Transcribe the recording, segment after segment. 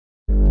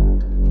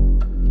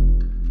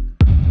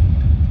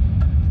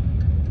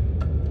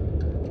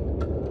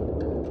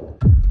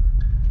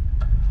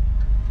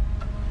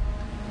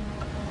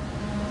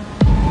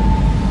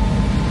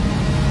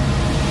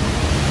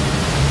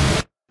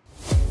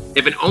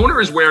If an owner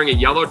is wearing a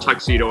yellow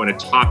tuxedo and a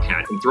top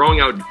hat and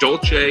throwing out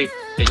Dolce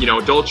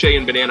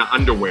and Banana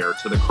underwear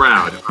to the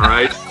crowd, all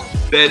right,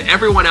 then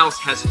everyone else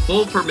has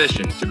full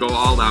permission to go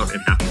all out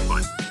and have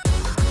fun.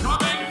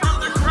 Coming from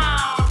the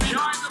crowd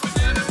behind the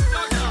Bananas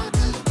dugout,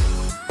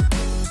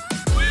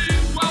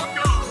 please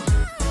welcome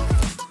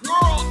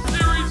World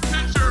Series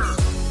pitcher,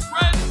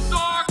 Red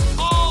Sox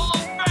Hall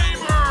of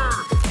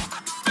Famer,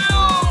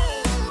 Bill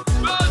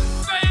the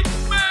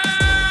Spaceman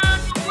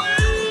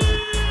Luigs.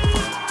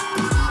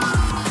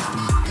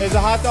 Is a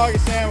hot dog a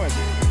sandwich?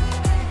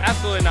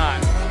 Absolutely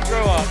not.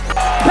 Grow up.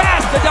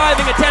 Past the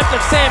diving attempt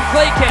of Sam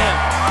Claycamp.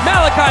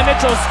 Malachi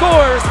Mitchell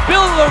scores.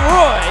 Bill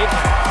Leroy,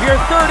 your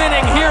third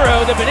inning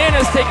hero. The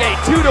Bananas take a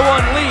 2-1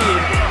 lead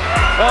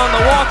on the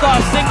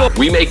walk-off single.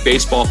 We make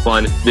baseball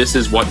fun. This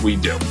is what we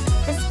do.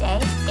 This day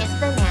is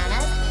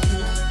bananas.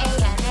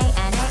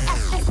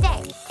 B-A-N-A-N-A-S. This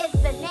day is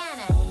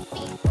bananas.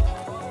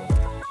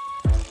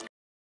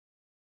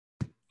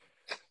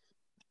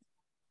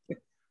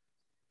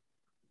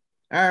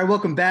 All right,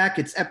 welcome back.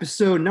 It's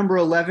episode number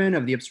 11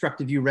 of the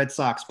Obstructed View Red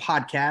Sox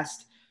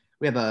Podcast.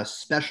 We have a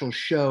special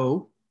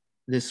show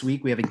this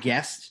week. We have a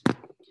guest.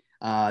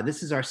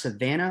 This is our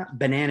Savannah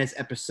Bananas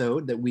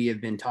episode that we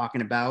have been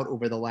talking about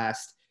over the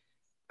last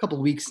couple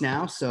of weeks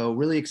now. So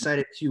really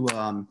excited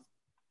to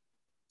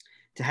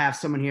have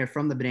someone here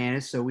from the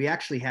Bananas. So we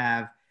actually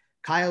have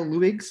Kyle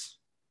Luigs,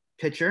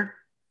 pitcher,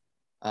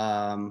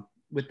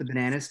 with the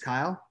Bananas.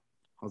 Kyle,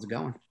 how's it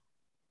going?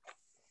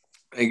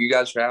 Thank you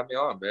guys for having me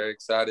on. Very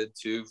excited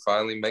to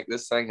finally make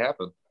this thing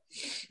happen.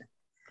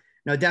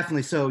 No,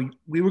 definitely. So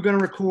we were going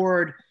to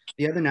record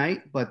the other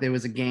night, but there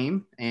was a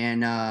game.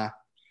 And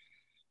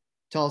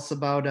tell us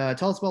about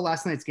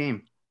last night's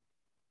game.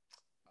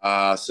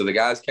 So the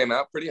guys came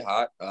out pretty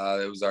hot.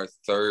 It was our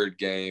third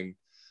game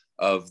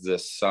of the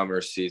summer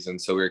season.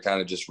 So we were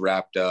kind of just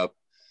wrapped up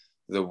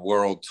the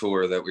world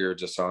tour that we were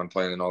just on,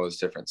 playing in all those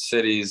different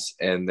cities.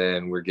 And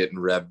then we're getting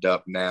revved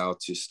up now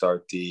to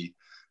start the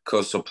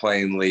Coastal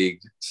Plain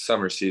League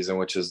summer season,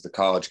 which is the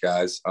college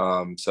guys.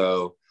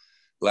 So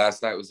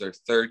last night was their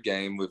third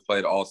game. We've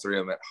played all three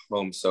of them at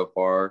home so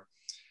far.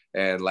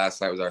 And last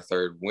night was our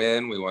third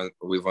win.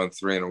 We've won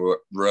 3 in a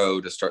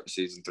row to start the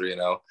season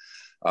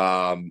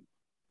 3-0.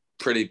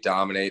 Pretty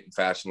dominating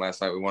fashion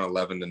last night. We won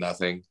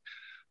 11-0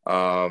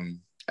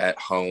 at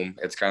home.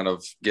 It's kind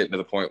of getting to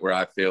the point where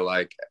I feel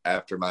like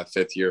after my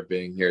 5th year of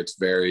being here, it's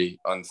very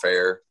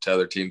unfair to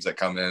other teams that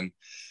come in.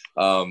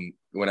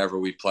 Whenever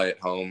we play at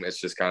home, it's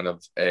just kind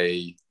of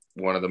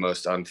one of the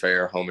most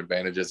unfair home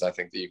advantages I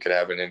think that you could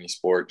have in any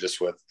sport,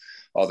 just with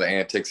all the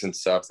antics and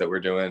stuff that we're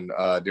doing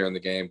during the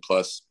game,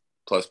 plus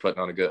putting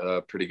on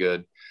a pretty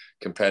good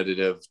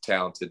competitive,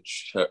 talented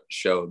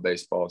show of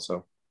baseball.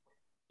 So,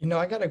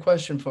 I got a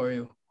question for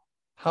you.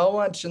 How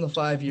much in the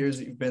 5 years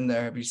that you've been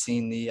there have you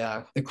seen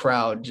the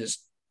crowd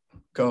just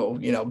go,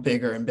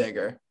 bigger and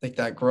bigger, like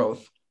that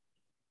growth?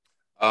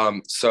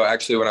 So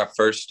actually when I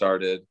first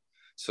started,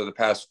 so the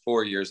past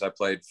 4 years I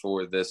played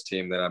for this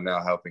team that I'm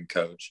now helping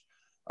coach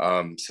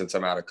since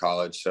I'm out of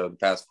college. So the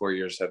past 4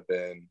 years have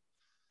been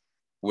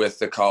with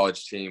the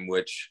college team,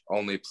 which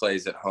only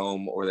plays at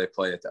home or they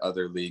play at the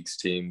other leagues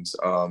teams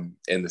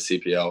in the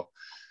CPL.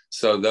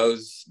 So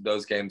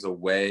those games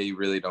away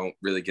don't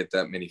really get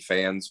that many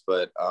fans.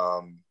 But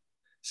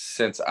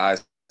since I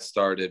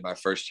started my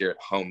first year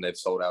at home, they've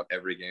sold out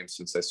every game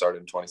since they started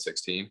in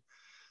 2016.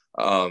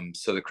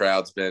 So the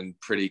crowd's been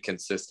pretty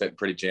consistent,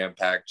 pretty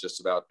jam-packed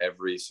just about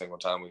every single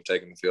time we've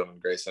taken the field in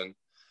Grayson.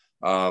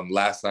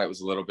 Last night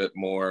was a little bit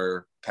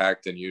more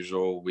packed than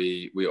usual.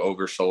 We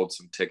oversold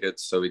some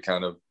tickets, so we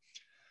kind of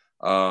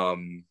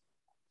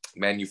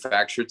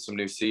manufactured some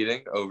new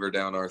seating over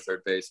down our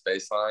third base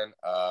baseline.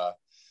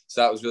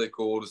 So that was really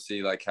cool to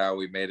see like how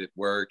we made it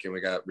work, and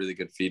we got really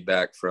good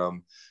feedback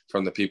from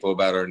the people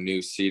about our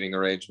new seating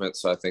arrangement.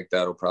 So I think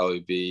that'll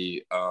probably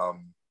be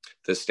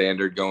the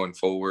standard going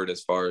forward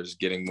as far as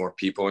getting more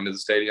people into the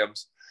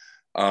stadiums.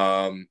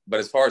 But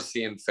as far as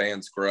seeing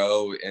fans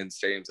grow in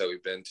stadiums that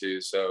we've been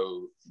to,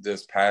 so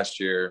this past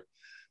year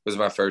was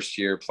my first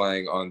year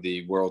playing on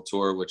the World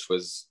Tour, which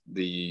was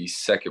the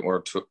second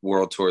World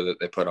Tour that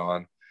they put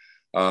on.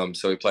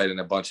 So we played in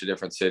a bunch of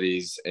different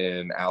cities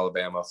in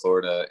Alabama,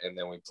 Florida, and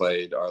then we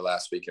played our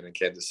last weekend in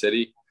Kansas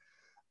City.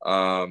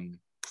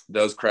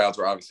 Those crowds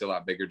were obviously a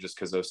lot bigger just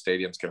because those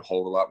stadiums can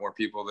hold a lot more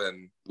people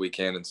than we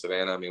can in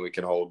Savannah. I mean, we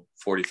can hold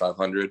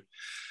 4,500.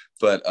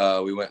 But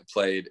we went and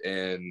played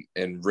in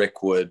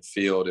Rickwood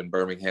Field in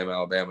Birmingham,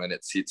 Alabama, and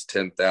it seats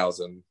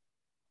 10,000.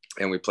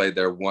 And we played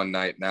there one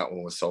night, and that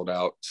one was sold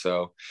out.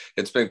 So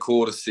it's been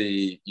cool to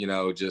see,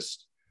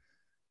 just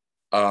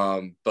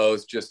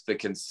both just the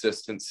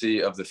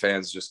consistency of the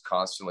fans just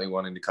constantly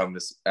wanting to come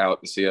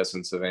out to see us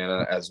in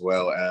Savannah, as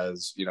well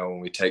as,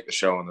 when we take the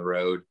show on the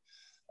road,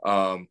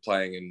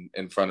 playing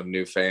in front of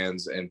new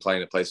fans and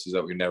playing at places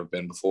that we've never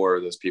been before.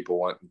 Those people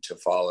wanting to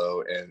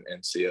follow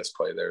and see us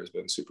play there has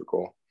been super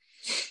cool.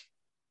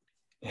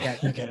 Yeah,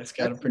 you guys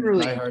got a pretty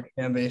diehard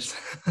fan base.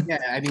 Yeah,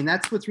 I mean,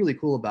 that's what's really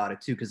cool about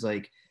it too, because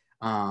I've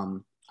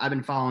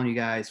been following you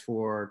guys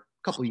for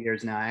a couple of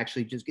years now. I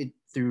actually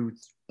through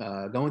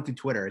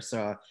Twitter.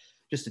 So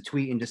just a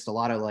tweet and just a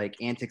lot of like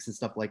antics and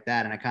stuff like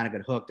that. And I kind of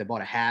got hooked. I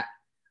bought a hat,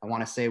 I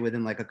want to say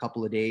within like a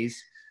couple of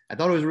days. I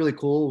thought it was really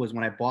cool was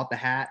when I bought the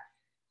hat,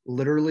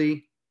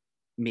 literally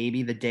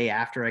maybe the day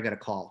after I got a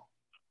call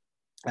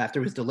after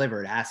it was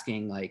delivered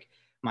asking like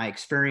my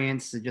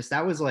experience.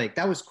 That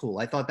was cool.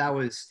 I thought that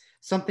was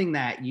something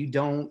that you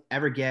don't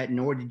ever get,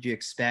 nor did you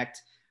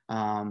expect.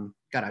 I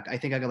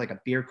think I got like a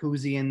beer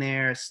koozie in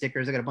there,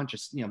 stickers. I got a bunch of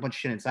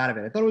shit inside of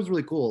it. I thought it was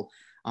really cool.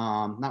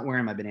 Not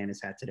wearing my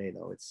Bananas hat today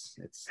though. It's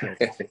still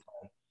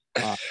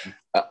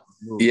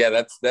yeah,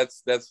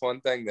 that's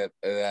one thing that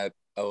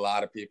a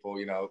lot of people,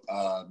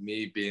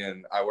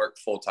 I work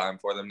full time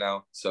for them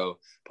now. So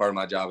part of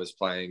my job is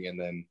playing, and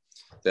then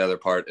the other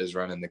part is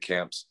running the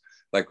camps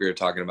like we were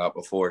talking about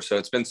before. So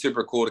it's been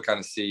super cool to kind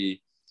of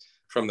see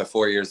from the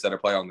 4 years that I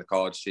play on the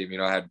college team.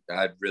 I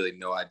had really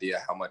no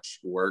idea how much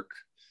work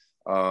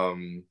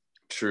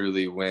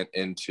truly went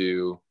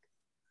into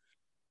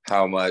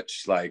how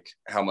much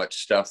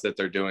stuff that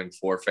they're doing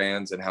for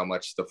fans and how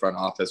much the front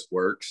office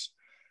works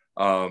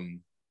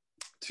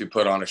to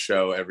put on a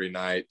show every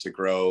night, to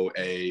grow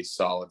a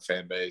solid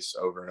fan base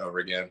over and over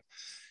again,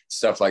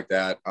 stuff like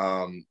that.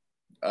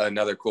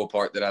 Another cool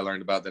part that I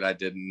learned about that I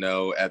didn't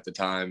know at the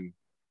time,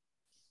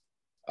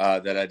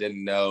 playing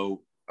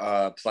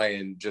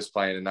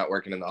and not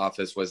working in the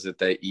office, was that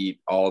they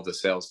eat all the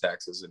sales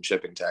taxes and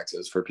shipping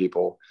taxes for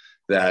people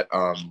that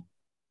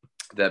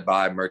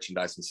buy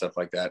merchandise and stuff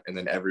like that. And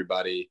then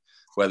everybody,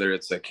 whether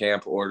it's a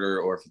camp order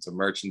or if it's a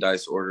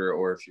merchandise order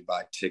or if you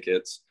buy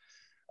tickets,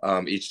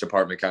 each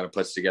department kind of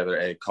puts together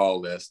a call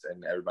list,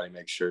 and everybody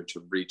makes sure to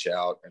reach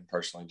out and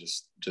personally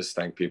just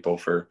thank people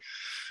for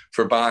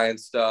buying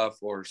stuff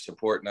or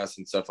supporting us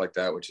and stuff like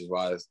that, which is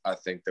why I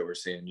think that we're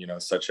seeing,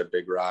 such a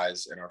big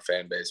rise in our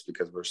fan base,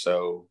 because we're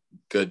so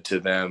good to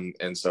them.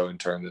 And so in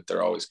turn that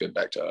they're always good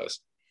back to us.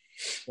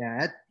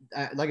 Yeah.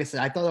 Like I said,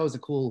 I thought that was a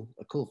cool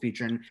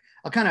feature, and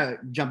I'll kind of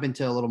jump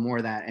into a little more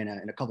of that in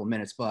a couple of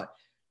minutes, but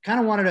kind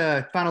of wanted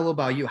to find a little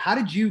about you. How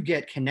did you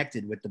get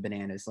connected with the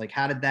Bananas? Like,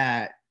 how did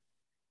that,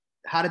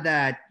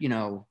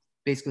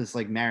 basically this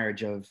like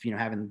marriage of,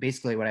 having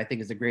basically what I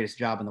think is the greatest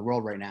job in the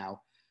world right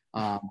now.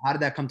 How did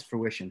that come to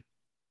fruition?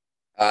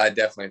 I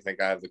definitely think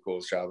I have the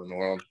coolest job in the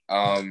world.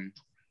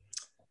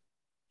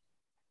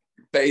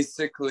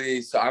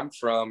 Basically, so I'm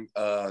from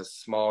a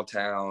small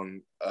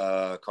town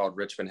called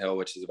Richmond Hill,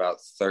 which is about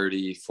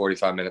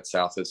 45 minutes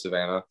south of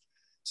Savannah.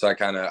 So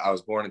I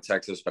was born in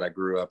Texas, but I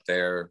grew up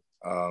there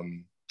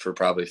for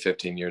probably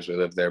 15 years. We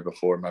lived there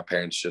before my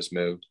parents just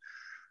moved.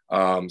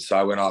 So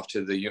I went off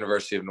to the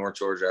University of North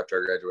Georgia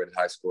after I graduated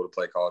high school to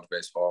play college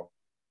baseball.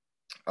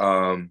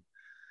 And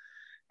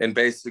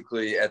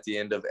basically at the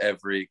end of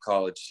every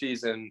college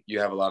season, you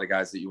have a lot of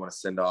guys that you want to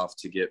send off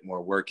to get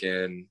more work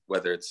in,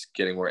 whether it's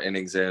getting more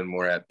innings in,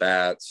 more at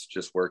bats,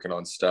 just working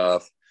on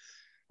stuff,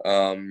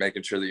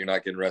 making sure that you're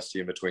not getting rusty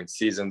in between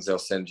seasons. They'll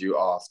send you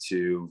off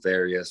to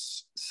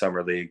various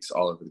summer leagues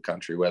all over the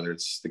country, whether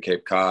it's the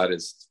Cape Cod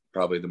is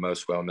probably the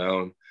most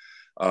well-known,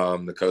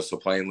 the Coastal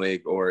Plain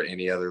League, or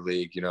any other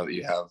league, that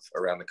you have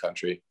around the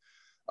country.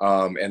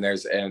 And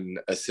there's an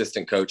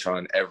assistant coach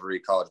on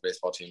every college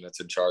baseball team that's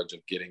in charge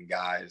of getting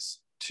guys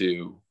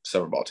to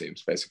summer ball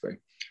teams, basically.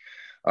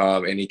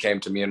 And he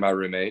came to me and my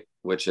roommate,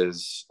 which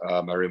is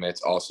my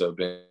roommate's also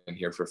been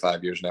here for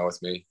 5 years now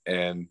with me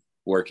and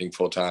working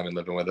full time and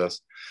living with us.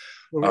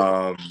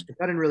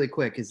 Cut in really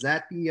quick. Is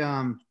that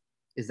the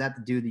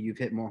dude that you've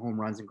hit more home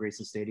runs in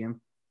Grayson Stadium?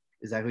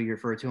 Is that who you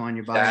refer to on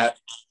your bio?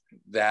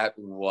 That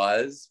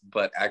was,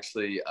 but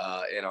actually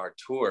in our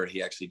tour,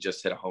 he actually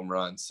just hit a home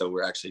run. So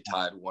we're actually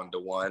tied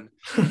 1-1.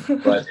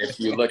 But if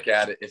you look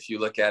at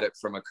it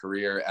from a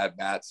career at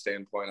bat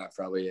standpoint, I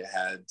probably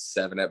had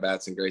 7 at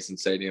bats in Grayson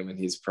Stadium, and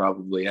he's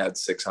probably had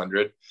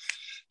 600.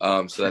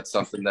 So that's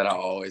something that I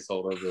always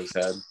hold over his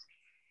head.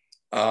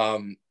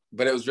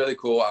 But it was really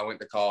cool. I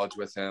went to college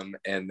with him,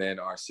 and then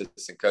our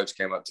assistant coach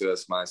came up to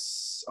us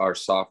our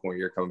sophomore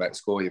year coming back to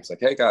school. He was like,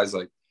 "Hey guys,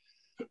 like,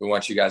 we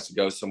want you guys to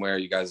go somewhere.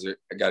 You guys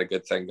got a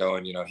good thing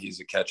going. He's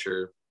a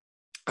catcher.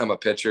 I'm a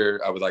pitcher.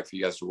 I would like for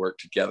you guys to work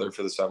together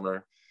for the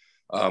summer,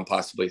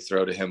 possibly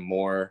throw to him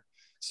more.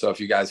 So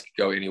if you guys could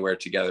go anywhere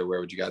together, where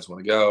would you guys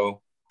want to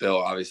go?" Bill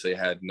obviously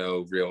had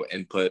no real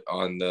input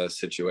on the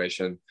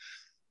situation.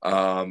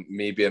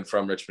 Me being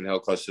from Richmond Hill,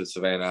 close to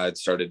Savannah, I'd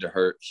started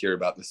to hear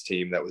about this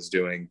team that was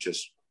doing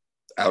just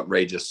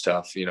outrageous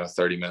stuff,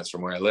 30 minutes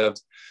from where I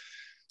lived.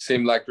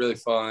 Seemed like really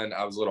fun.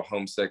 I was a little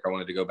homesick. I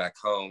wanted to go back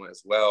home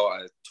as well.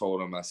 I told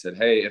him, I said,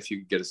 "Hey, if you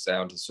could get us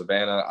down to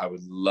Savannah, I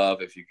would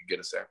love if you could get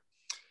us there."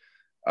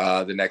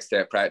 The next day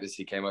at practice,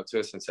 he came up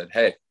to us and said,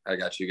 "Hey, I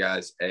got you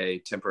guys a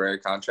temporary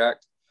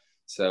contract.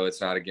 So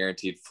it's not a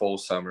guaranteed full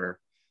summer,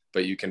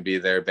 but you can be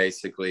there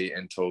basically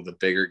until the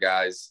bigger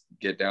guys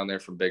get down there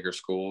from bigger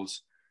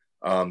schools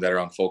that are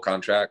on full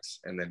contracts.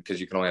 And then because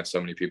you can only have so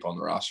many people on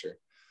the roster."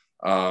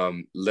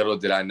 Little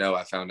did I know,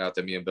 I found out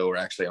that me and Bill were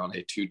actually on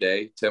a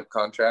 2-day temp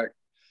contract,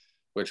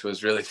 which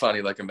was really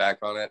funny looking back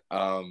on it.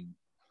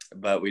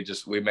 But we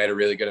made a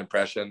really good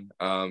impression.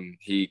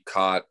 He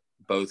caught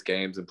both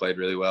games and played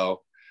really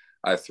well.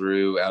 I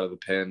threw out of the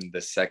pen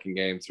the second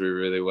game, threw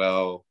really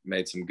well,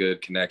 made some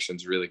good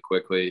connections really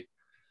quickly.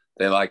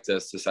 They liked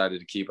us, decided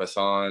to keep us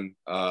on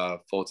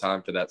full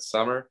time for that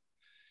summer.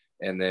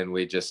 And then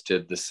we just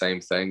did the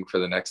same thing for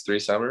the next 3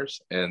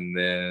 summers. And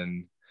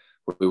then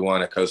we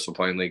won a Coastal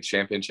Plain League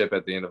championship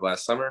at the end of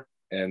last summer.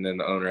 And then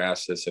the owner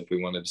asked us if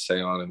we wanted to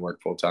stay on and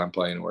work full time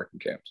playing and working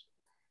camps.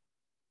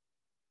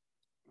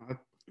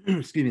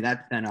 Excuse me.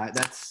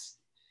 That's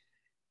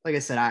like I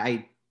said,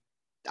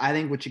 I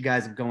think what you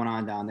guys have going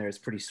on down there is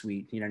pretty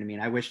sweet. You know what I mean?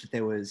 I wish that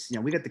there was,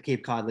 we got the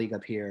Cape Cod League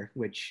up here,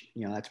 which,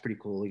 that's pretty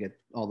cool. We get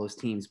all those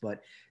teams,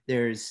 but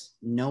there's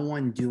no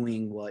one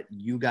doing what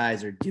you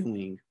guys are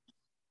doing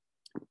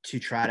to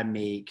try to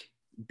make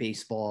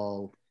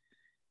baseball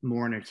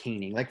more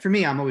entertaining. Like for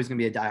me, I'm always going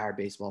to be a diehard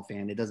baseball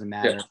fan. It doesn't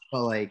matter. Yeah.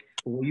 But like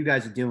what you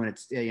guys are doing,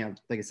 it's,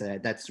 like I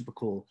said, that's super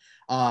cool.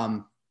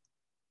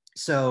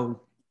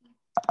 So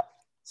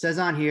says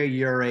on here,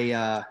 you're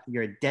a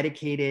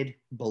dedicated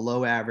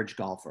below average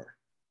golfer.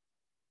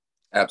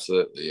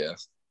 Absolutely.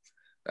 Yes.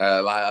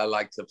 I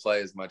like to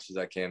play as much as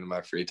I can in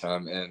my free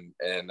time. And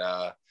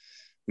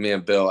me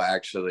and Bill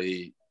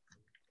actually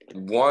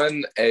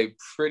won a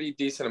pretty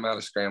decent amount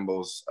of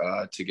scrambles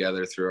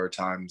together through our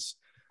times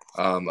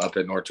up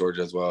at North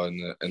Georgia as well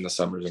in the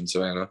summers in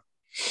Savannah.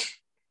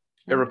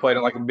 You ever played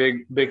in like a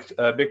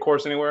big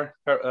course anywhere,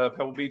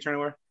 Pebble Beach or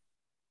anywhere?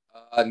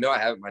 No, I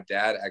haven't. My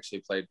dad actually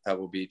played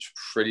Pebble Beach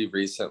pretty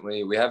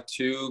recently. We have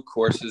 2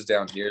 courses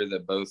down here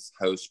that both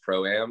host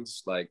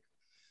pro-ams like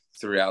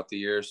throughout the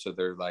year. So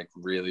they're like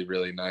really,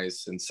 really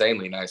nice,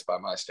 insanely nice by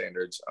my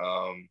standards.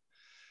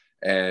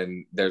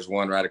 And there's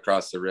one right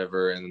across the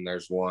river, and then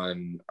there's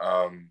one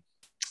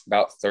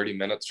about 30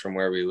 minutes from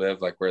where we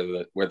live, like where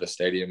the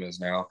stadium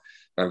is now.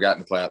 And I've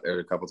gotten to play out there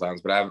a couple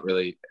times, but I haven't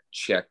really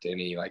checked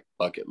any like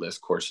bucket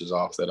list courses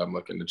off that I'm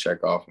looking to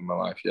check off in my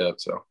life yet.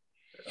 So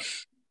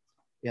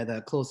yeah,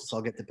 the closest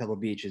I'll get to Pebble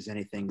Beach is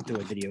anything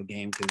through a video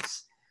game,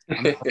 because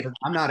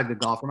I'm not a good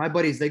golfer. My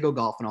buddies, they go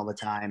golfing all the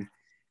time.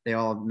 They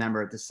all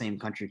member at the same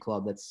country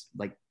club that's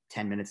like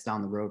 10 minutes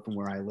down the road from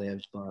where I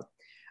live, but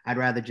I'd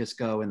rather just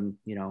go and,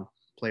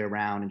 play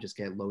around and just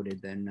get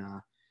loaded than,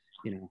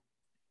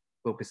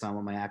 focus on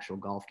what my actual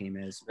golf game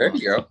is. There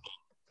you go.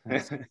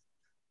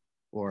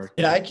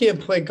 I can't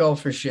play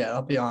golf for shit.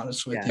 I'll be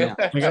honest with you.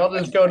 Like, I'll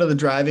just go to the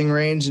driving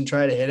range and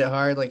try to hit it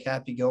hard, like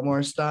Happy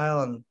Gilmore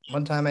style. And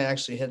one time I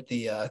actually hit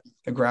the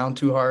ground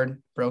too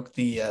hard, broke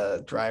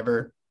the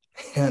driver,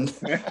 and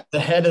the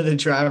head of the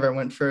driver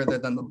went further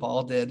than the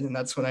ball did. And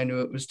that's when I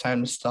knew it was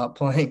time to stop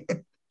playing.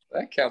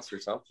 That counts for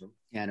something.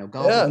 Yeah, no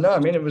golf. Yeah, no, I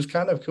mean, it was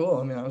kind of cool.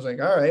 I mean, I was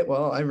like, all right,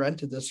 well, I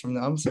rented this from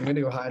them, so I'm going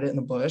to go hide it in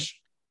the bush.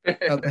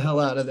 Got the hell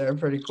out of there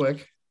pretty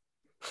quick.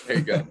 There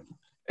you go.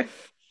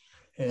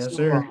 Yes,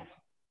 sir.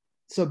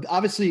 So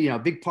obviously,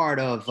 big part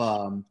of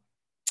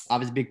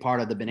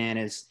the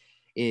Bananas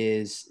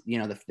is,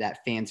 that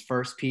fans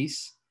first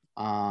piece.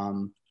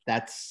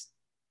 That's,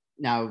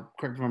 now,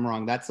 correct me if I'm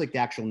wrong, that's like the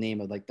actual name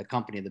of like the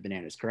company of the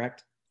Bananas,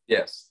 correct?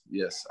 Yes.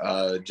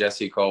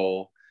 Jesse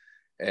Cole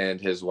and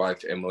his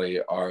wife, Emily,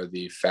 are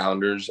the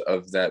founders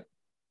of that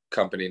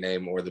company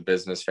name, or the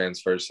business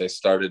Fans First. They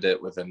started it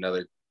with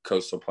another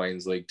Coastal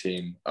Plains League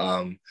team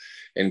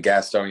in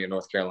Gastonia,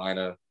 North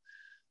Carolina,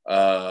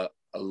 not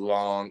a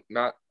long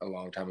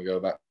time ago,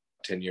 about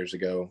 10 years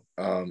ago.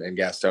 And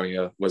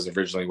Gastonia was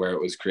originally where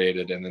it was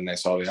created. And then they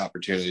saw the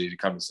opportunity to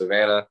come to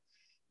Savannah,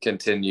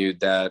 continued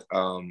that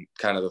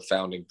kind of the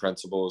founding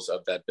principles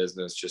of that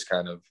business, just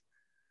kind of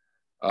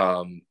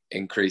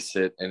increased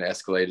it and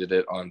escalated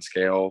it on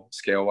scale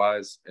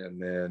wise,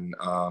 and then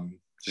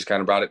just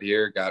kind of brought it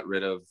here, got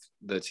rid of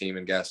the team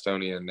in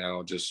Gastonia, and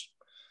now just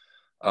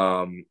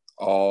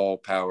all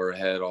power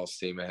ahead, all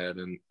steam ahead,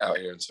 and out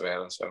here in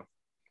Savannah. So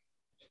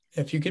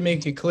if you can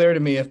make it clear to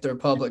me if they're a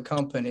public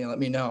company, let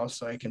me know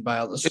so I can buy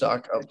all the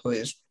stock out,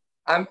 please.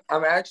 I'm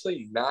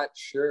actually not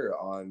sure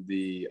on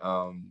the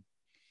I'm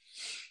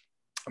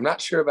not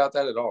sure about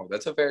that at all.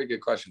 That's a very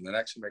good question. That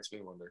actually makes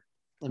me wonder.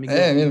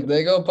 Hey, I mean, if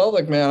they go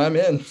public, man, I'm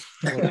in.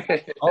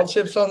 All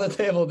chips on the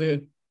table,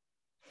 dude.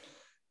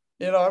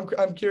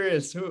 I'm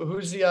curious.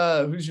 Who's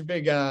your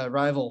big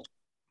rival?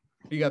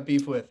 Who you got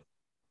beef with?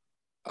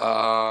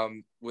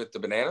 With the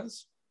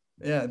Bananas?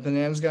 Yeah,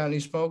 Bananas got any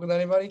smoke with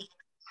anybody?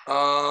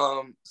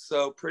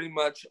 So pretty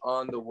much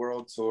on the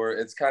world tour,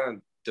 it's kind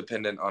of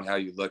dependent on how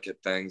you look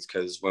at things,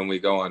 because when we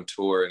go on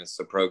tour and it's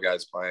the pro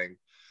guys playing,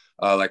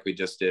 like we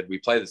just did, we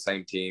play the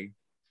same team.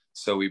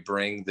 So we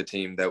bring the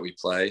team that we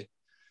play.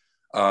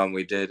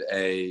 We did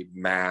a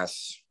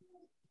mass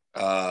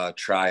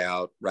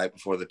tryout right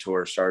before the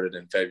tour started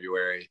in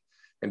February,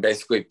 and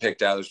basically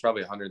picked out, there's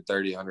probably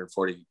 130,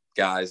 140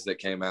 guys that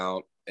came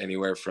out,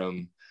 anywhere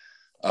from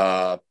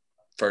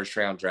first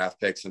round draft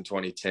picks in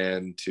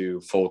 2010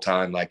 to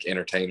full-time like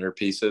entertainer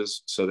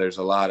pieces. So there's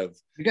a lot of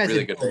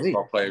really good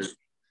baseball players.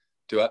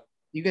 Do what?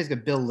 You guys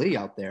got Bill Lee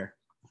out there.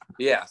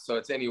 Yeah, so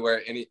it's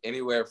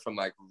anywhere from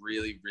like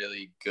really,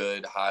 really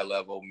good high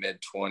level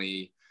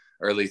mid-20,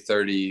 early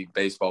 30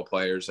 baseball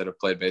players that have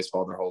played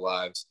baseball their whole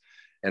lives.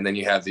 And then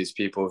you have these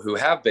people who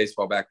have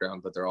baseball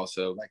background, but they're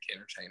also like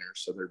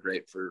entertainers. So they're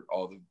great for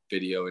all the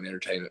video and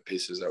entertainment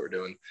pieces that we're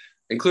doing,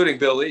 including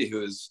Bill Lee,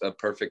 who is a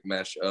perfect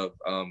mesh of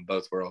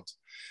both worlds.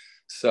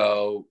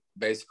 So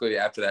basically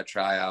after that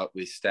tryout,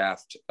 we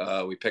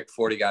picked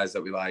 40 guys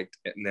that we liked,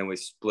 and then we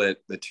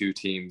split the two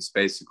teams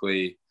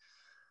basically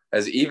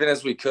as even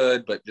as we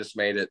could, but just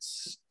made it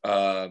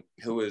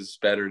who was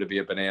better to be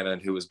a banana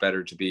and who was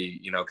better to be,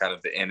 you know, kind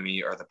of the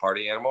enemy or the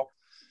party animal.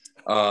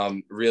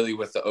 Really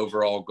with the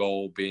overall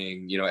goal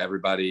being, you know,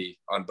 everybody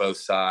on both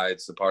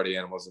sides, the party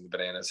animals and the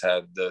bananas,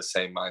 had the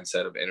same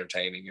mindset of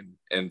entertaining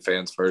and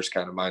fans first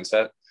kind of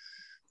mindset,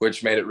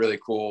 which made it really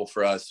cool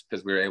for us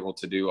because we were able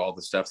to do all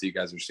the stuff that you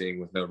guys are seeing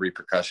with no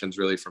repercussions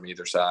really from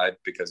either side,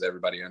 because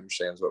everybody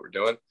understands what we're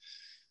doing.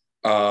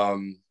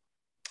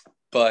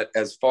 But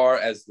as far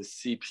as the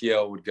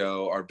CPL would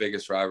go, our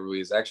biggest rivalry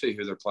is actually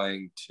who they're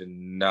playing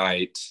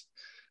tonight.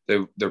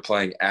 They're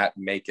playing at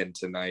Macon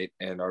tonight,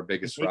 and our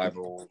biggest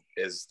rival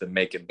is the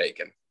Macon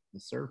Bacon.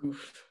 Yes, sir.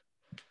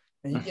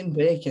 Macon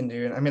Bacon,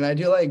 dude. I mean, I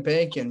do like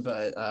bacon,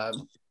 but I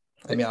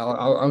mean,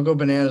 I'll go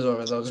bananas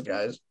over those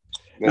guys.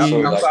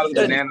 Outside of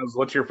the bananas,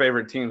 what's your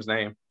favorite team's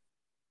name?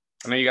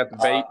 I know you got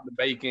the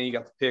bacon, you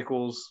got the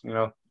pickles. You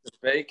know, the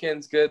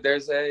bacon's good.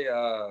 There's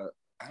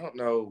I don't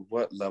know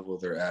what level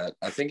they're at.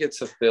 I think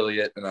it's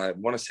affiliate, and I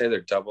want to say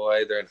they're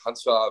AA. They're in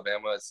Huntsville,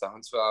 Alabama. It's the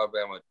Huntsville,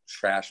 Alabama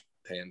Trash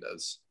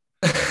Pandas.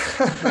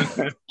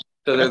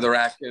 So they're the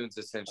raccoons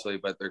essentially,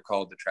 but they're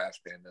called the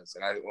Trash Pandas.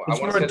 And it's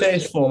more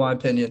tasteful, in my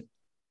opinion.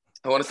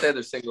 I want to say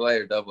they're single A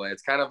or double A.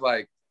 It's kind of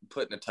like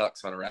putting a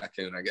tux on a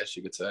raccoon, I guess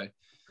you could say.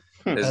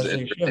 As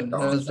they should.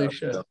 No,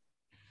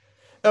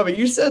 but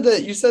you said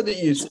that you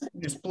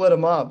split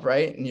them up,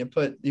 right? And you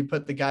put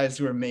the guys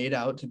who are made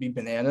out to be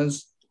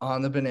bananas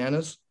on the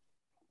bananas.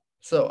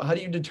 So how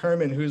do you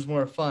determine who's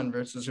more fun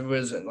versus who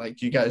isn't?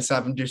 Like, you guys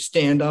have them do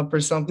stand up or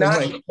something?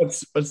 Like,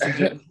 what's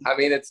the I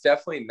mean, it's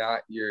definitely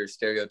not your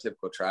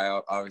stereotypical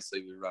tryout.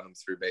 Obviously, we run them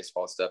through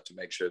baseball stuff to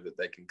make sure that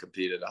they can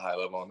compete at a high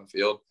level on the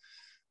field.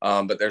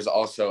 But there's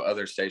also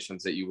other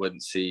stations that you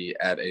wouldn't see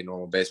at a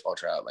normal baseball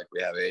tryout. Like,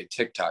 we have a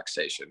TikTok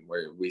station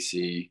where we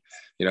see,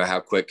 you know, how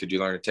quick could you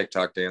learn a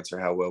TikTok dance, or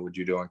how well would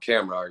you do on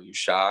camera? Are you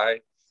shy?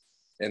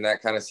 In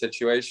that kind of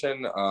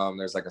situation.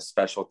 There's like a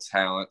special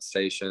talent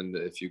station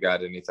if you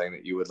got anything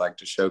that you would like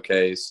to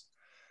showcase.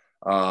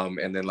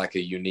 And then like a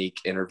unique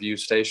interview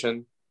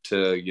station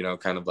to, you know,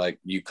 kind of like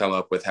you come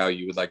up with how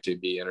you would like to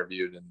be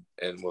interviewed,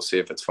 and we'll see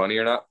if it's funny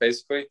or not,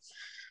 basically.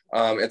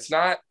 It's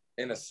not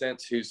in a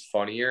sense who's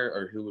funnier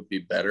or who would be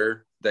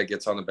better that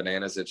gets on the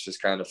bananas. It's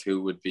just kind of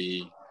who would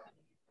be,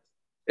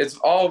 it's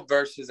all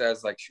versus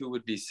as like who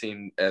would be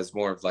seen as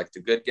more of like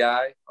the good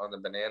guy on the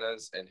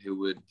bananas, and who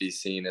would be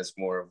seen as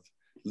more of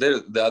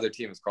the other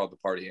team is called the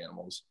party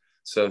animals.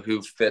 So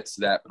who fits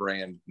that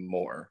brand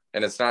more?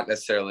 And it's not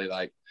necessarily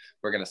like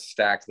we're going to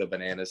stack the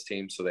bananas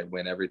team so they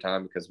win every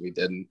time, because we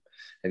didn't,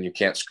 and you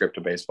can't script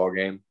a baseball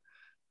game,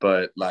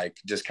 but like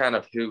just kind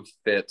of who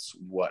fits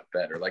what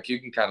better. Like, you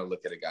can kind of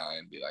look at a guy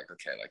and be like,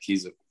 okay, like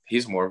he's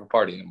more of a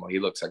party animal. He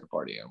looks like a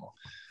party animal,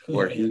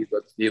 or he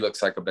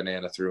looks like a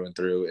banana through and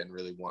through and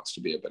really wants to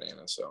be a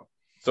banana. So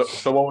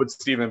what would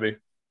Steven be?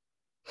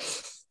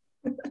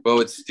 Well,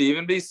 would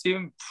Steven be?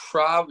 Steven,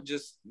 probably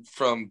just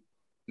from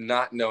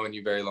not knowing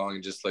you very long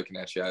and just looking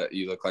at you,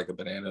 you look like a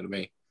banana to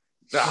me.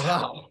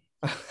 Wow.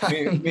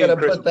 I'm going to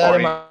put that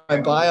in my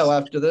bio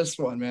after this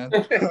one, man.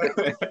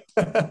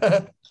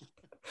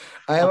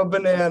 I am a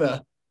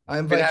banana.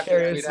 I'm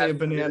vicariously a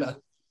banana.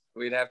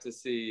 We'd have to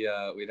see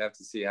how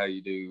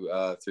you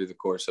do through the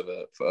course of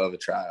a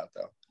tryout,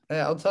 though.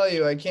 Yeah, I'll tell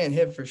you, I can't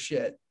hit for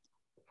shit.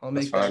 I'll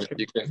make that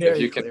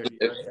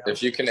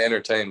if you can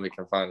entertain, we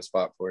can find a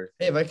spot for you.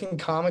 Hey, if I can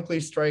comically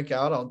strike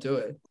out, I'll do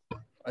it.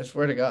 I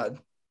swear to God.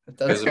 If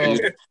that's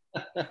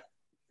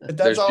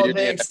all it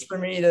takes for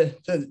me to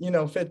you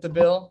know, fit the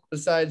bill,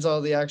 besides all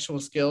the actual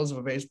skills of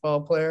a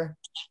baseball player,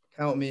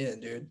 count me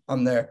in, dude.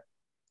 I'm there.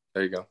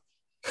 There you go.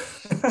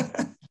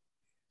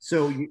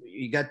 So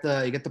you got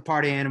the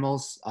party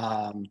animals.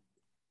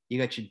 You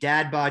got your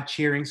dad bod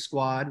cheering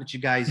squad that you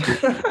guys do.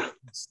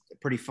 It's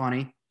pretty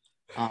funny.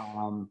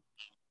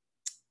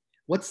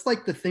 What's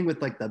like the thing with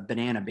like the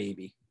banana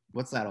baby?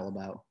 What's that all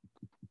about?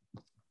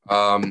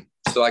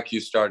 So like you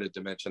started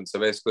to mention, so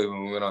basically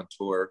when we went on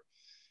tour,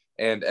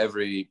 and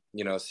every,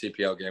 you know,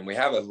 CPL game, we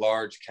have a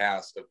large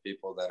cast of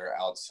people that are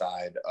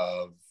outside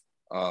of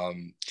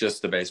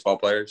just the baseball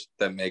players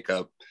that make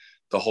up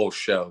the whole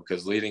show.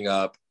 Because leading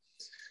up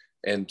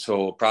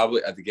until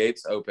probably at the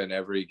gates open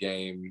every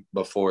game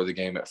before the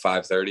game at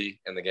 5:30,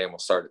 and the game will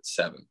start at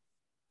 7.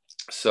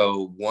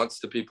 So once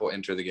the people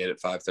enter the gate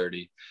at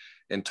 5:30,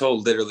 until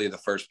literally the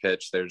first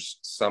pitch, there's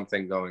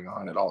something going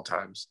on at all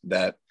times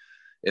that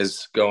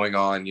is going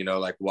on, you know,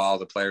 like while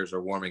the players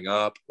are warming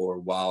up or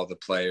while the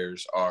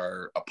players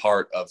are a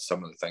part of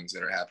some of the things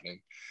that are happening.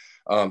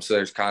 So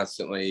there's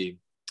constantly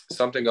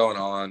something going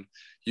on.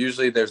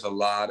 Usually there's a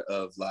lot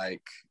of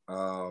like,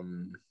 I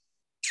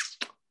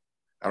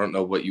don't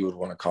know what you would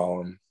want to call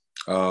them,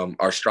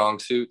 our strong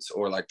suits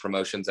or like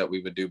promotions that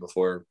we would do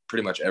before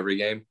pretty much every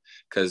game,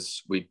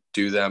 because we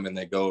do them and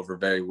they go over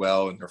very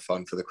well and they're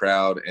fun for the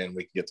crowd and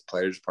we can get the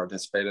players to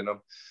participate in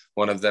them.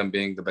 One of them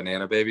being the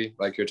banana baby,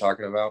 like you're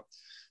talking about.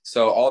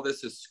 So all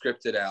this is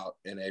scripted out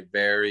in a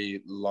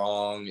very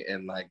long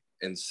and like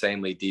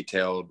insanely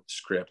detailed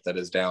script that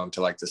is down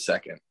to like the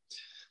second,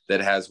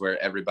 that has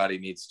where everybody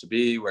needs to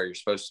be, where you're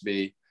supposed to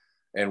be,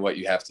 and what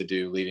you have to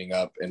do leading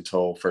up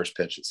until first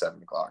pitch at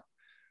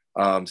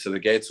 7:00. So the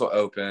gates will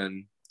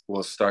open,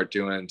 we'll start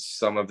doing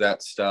some of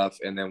that stuff,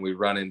 and then we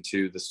run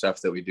into the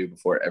stuff that we do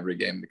before every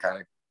game to kind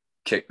of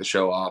kick the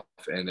show off,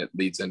 and it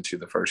leads into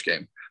the first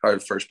game or the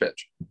first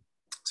pitch.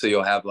 So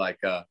you'll have like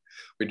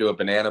we do a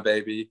banana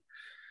baby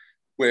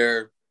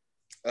where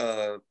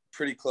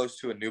pretty close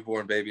to a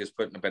newborn baby is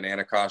put in a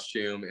banana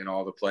costume, and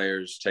all the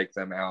players take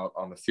them out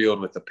on the field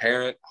with the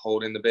parent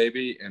holding the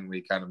baby, and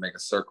we kind of make a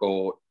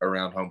circle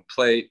around home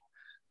plate.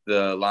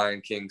 The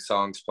Lion King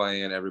song's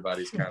playing,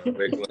 everybody's kind of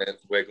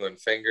wiggling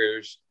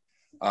fingers.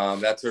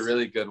 That's a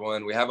really good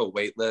one. We have a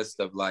wait list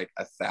of like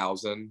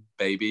 1,000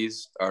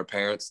 babies, our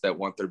parents that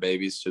want their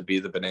babies to be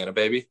the banana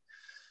baby,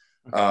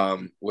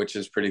 which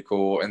is pretty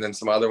cool. And then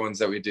some other ones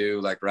that we do,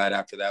 like right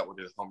after that, we'll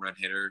do a home run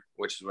hitter,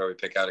 which is where we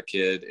pick out a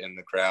kid in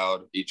the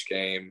crowd each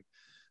game,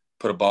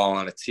 put a ball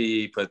on a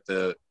tee, put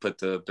the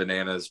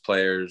Bananas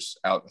players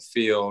out in the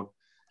field,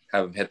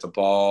 have them hit the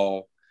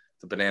ball.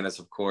 The Bananas,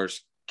 of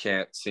course,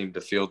 can't seem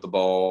to field the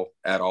ball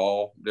at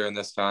all during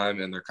this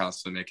time, and they're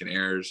constantly making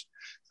errors.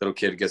 Little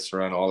kid gets to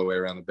run all the way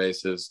around the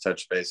bases,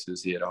 touch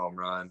bases, he hit a home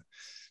run.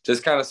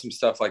 Just kind of some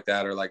stuff like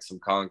that, or like some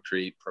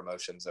concrete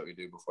promotions that we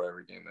do before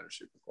every game that are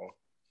super cool.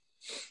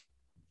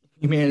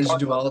 You managed to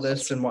do all of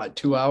this in what,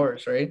 2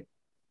 hours, right?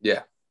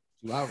 Yeah.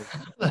 2 hours.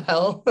 What the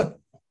hell?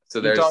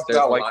 So there's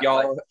about like lot,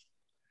 y'all. like,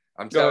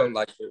 I'm telling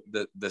like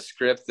the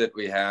script that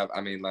we have.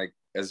 I mean, like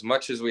as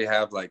much as we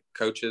have like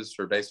coaches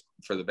for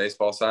the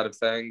baseball side of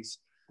things,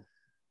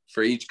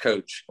 for each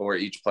coach or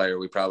each player,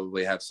 we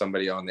probably have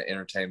somebody on the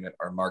entertainment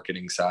or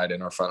marketing side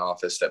in our front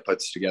office that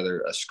puts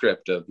together a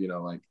script of, you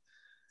know, like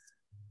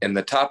in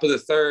the top of the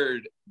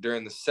third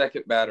during the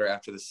second batter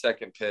after the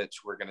second pitch,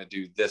 we're going to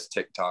do this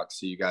TikTok.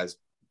 So you guys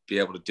be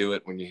able to do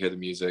it when you hear the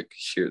music,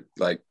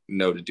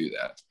 know to do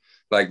that.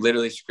 Like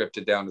literally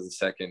scripted down to the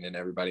second, and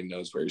everybody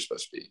knows where you're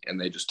supposed to be,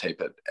 and they just tape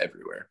it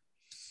everywhere.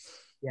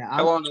 Yeah.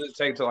 How long does it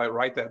take to like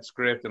write that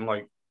script and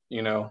like,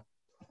 you know,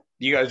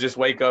 you guys just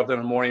wake up in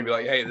the morning and be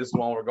like, hey, this is the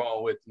one we're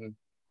going with? And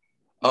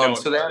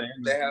so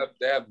they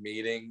have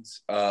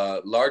meetings.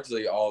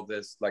 Largely all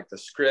this, like the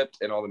script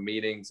and all the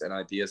meetings and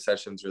idea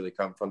sessions really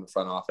come from the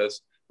front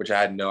office, which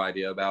I had no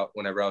idea about.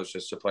 Whenever I was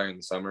just a player in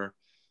the summer,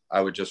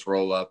 I would just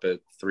roll up at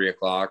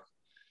 3:00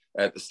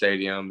 at the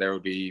stadium. There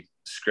would be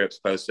scripts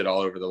posted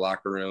all over the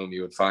locker room.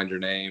 You would find your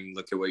name,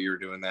 look at what you were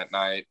doing that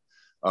night.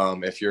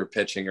 If you're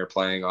pitching or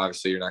playing,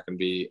 obviously you're not going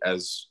to be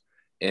as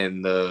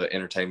in the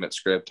entertainment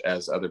script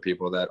as other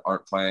people that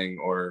aren't playing,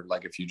 or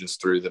like if you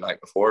just threw the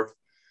night before.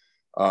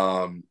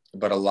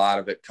 But a lot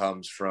of it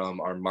comes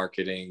from our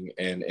marketing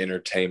and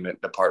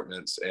entertainment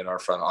departments in our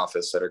front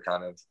office that are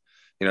kind of,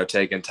 you know,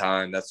 taking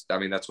time. That's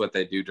what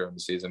they do during the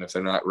season. If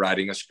they're not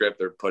writing a script,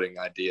 they're putting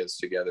ideas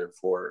together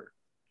for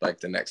like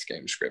the next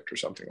game script or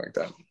something like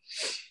that.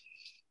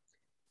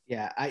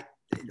 Yeah.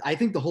 I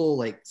think the whole,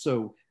 like,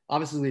 so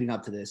obviously leading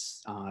up to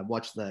this, I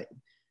watched the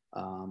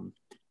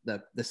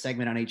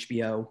segment on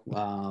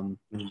HBO.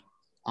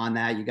 On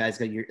that, you guys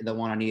got the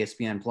one on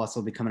ESPN Plus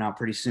will be coming out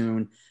pretty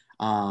soon.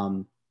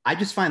 I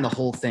just find the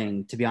whole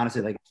thing, to be honest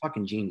with you, like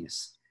fucking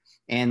genius.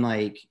 And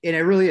like, and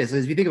it really is,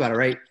 as you think about it,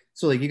 right?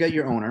 So like you got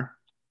your owner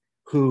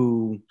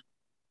who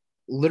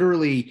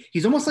literally,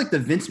 he's almost like the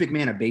Vince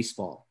McMahon of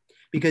baseball,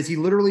 because he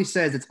literally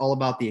says it's all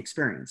about the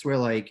experience, where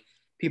like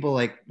people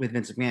like with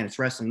Vince McMahon, it's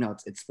wrestling. No,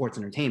 it's sports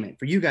entertainment.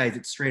 For you guys,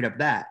 it's straight up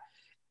that.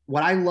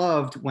 What I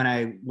loved when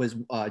I was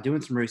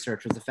doing some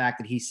research was the fact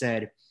that he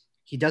said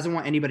he doesn't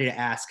want anybody to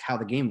ask how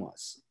the game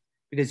was.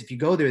 Because if you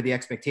go there, the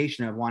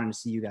expectation of wanting to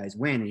see you guys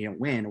win and you don't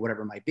win, or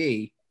whatever it might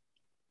be,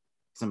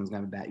 someone's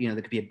going to have a bad, you know,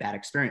 there could be a bad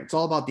experience. It's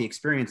all about the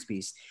experience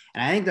piece.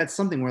 And I think that's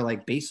something where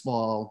like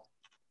baseball,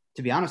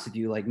 to be honest with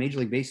you, like Major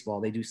League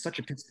Baseball, they do such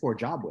a piss poor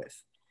job with,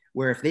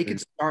 where if they could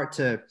start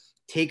to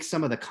take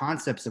some of the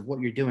concepts of what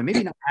you're doing,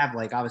 maybe not have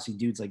like obviously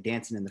dudes like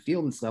dancing in the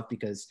field and stuff,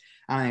 because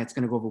I don't think it's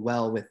going to go over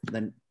well with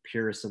the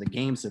purists of the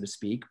game, so to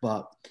speak.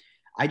 But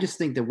I just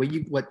think that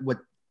what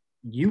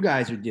you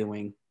guys are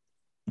doing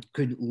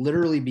could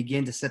literally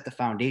begin to set the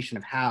foundation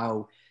of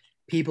how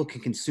people can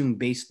consume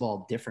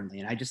baseball differently.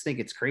 And I just think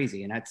it's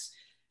crazy. And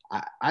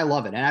I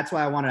love it. And that's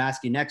why I wanted to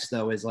ask you next,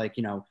 though, is like,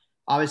 you know,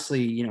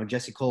 obviously, you know,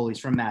 Jesse Cole, he's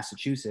from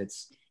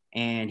Massachusetts,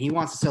 and he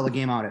wants to sell a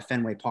game out at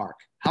Fenway Park.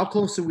 How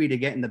close are we to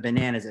getting the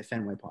Bananas at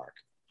Fenway Park?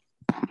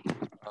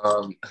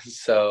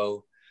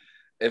 So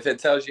if it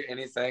tells you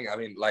anything, I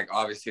mean, like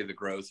obviously the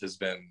growth has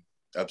been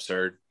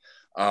absurd.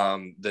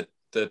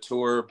 The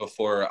tour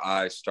before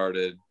I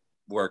started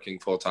working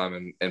full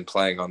time and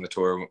playing on the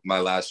tour, my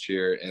last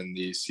year in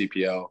the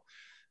CPL,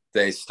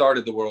 they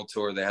started the world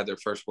tour. They had their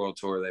first world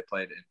tour. They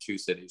played in 2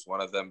 cities,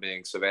 one of them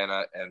being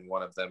Savannah and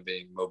one of them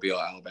being Mobile,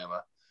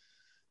 Alabama.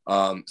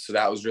 So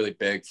that was really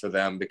big for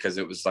them because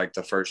it was like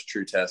the first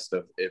true test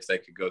of if they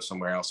could go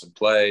somewhere else and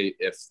play,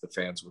 if the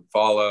fans would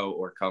follow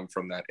or come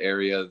from that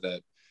area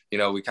that, you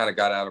know, we kind of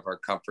got out of our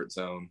comfort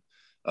zone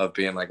of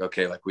being like,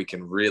 okay, like we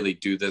can really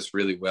do this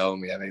really well.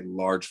 And we have a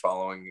large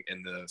following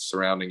in the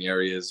surrounding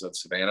areas of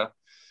Savannah.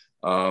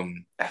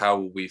 How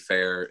will we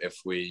fare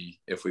if we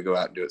go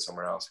out and do it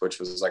somewhere else, which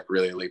was like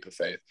really a leap of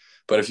faith.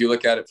 But if you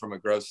look at it from a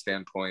growth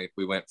standpoint,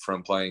 we went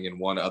from playing in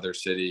one other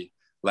city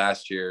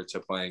last year to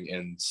playing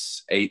in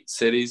 8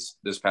 cities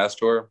this past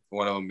tour,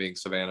 one of them being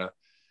Savannah,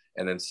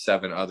 and then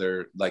 7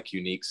 other like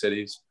unique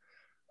cities.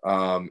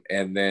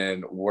 And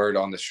then word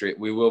on the street,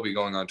 we will be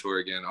going on tour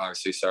again,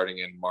 obviously starting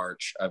in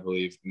March, I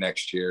believe,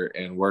 next year.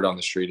 And word on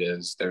the street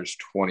is there's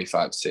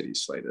 25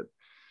 cities slated.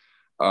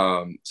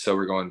 So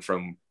we're going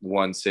from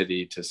 1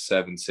 city to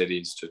 7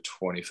 cities to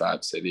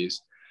 25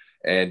 cities,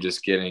 and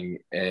just getting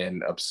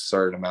an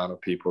absurd amount of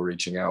people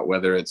reaching out,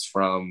 whether it's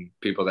from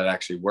people that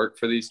actually work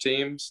for these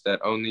teams that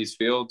own these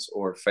fields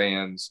or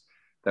fans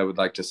that would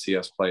like to see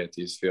us play at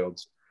these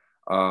fields.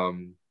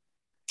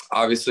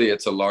 Obviously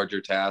it's a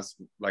larger task.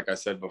 Like I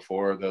said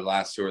before, the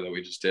last tour that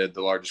we just did,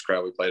 the largest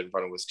crowd we played in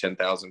front of was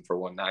 10,000 for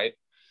one night.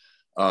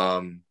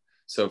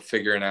 So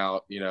figuring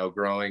out, you know,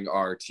 growing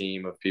our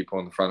team of people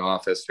in the front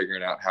office,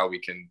 figuring out how we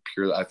can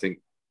purely, I think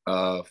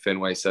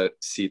Fenway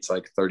seats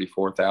like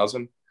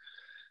 34,000,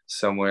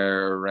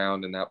 somewhere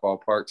around in that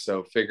ballpark.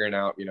 So figuring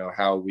out, you know,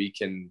 how we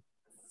can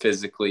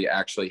physically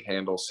actually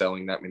handle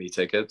selling that many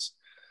tickets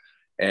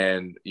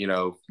and, you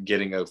know,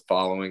 getting a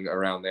following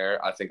around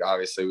there. I think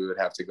obviously we would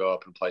have to go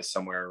up and play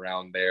somewhere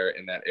around there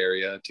in that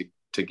area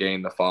to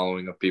gain the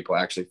following of people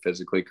actually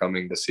physically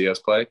coming to see us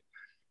play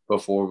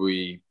before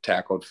we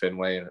tackled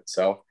Fenway in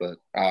itself. But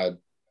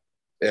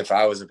if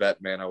I was a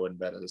bet man, I wouldn't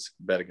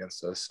bet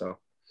against us. So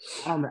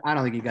I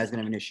don't think you guys are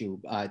gonna have an issue.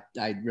 I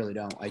really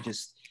don't. I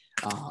just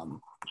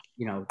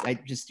you know,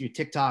 your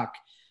TikTok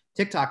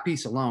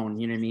piece alone,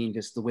 you know what I mean?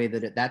 Just the way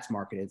that that's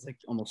marketed, it's like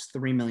almost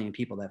 3 million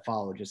people that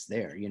follow just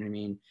there, you know what I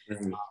mean?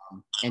 Mm-hmm.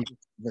 And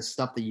the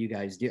stuff that you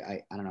guys do,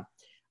 I don't know.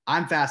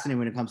 I'm fascinated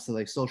when it comes to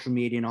like social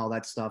media and all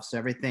that stuff. So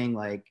everything,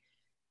 like,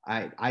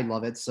 I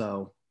love it.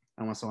 So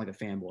I don't want to sound like a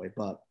fanboy,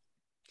 but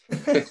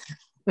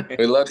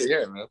we love to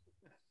hear it, man.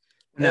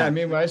 Yeah, I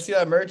mean, when I see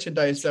that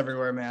merchandise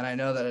everywhere, man, I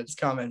know that it's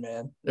coming,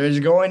 man. There's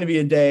going to be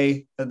a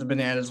day that the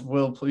Bananas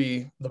will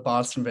be the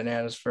Boston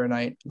Bananas for a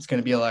night. It's going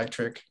to be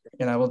electric,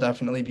 and I will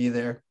definitely be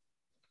there.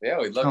 Yeah,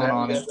 we'd love to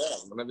have you guys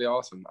out. That'd be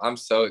awesome. I'm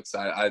so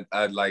excited.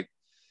 I'd like,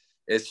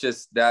 it's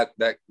just that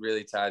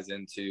really ties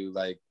into,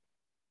 like,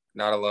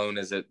 not alone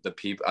is it the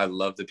people, I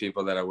love the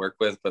people that I work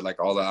with, but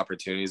like all the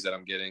opportunities that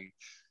I'm getting.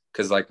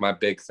 Cause like my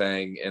big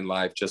thing in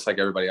life, just like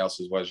everybody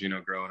else's was, you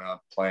know, growing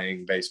up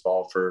playing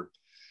baseball for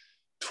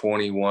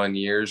 21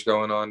 years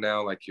going on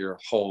now, like your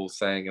whole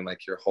thing and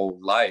like your whole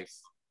life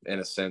in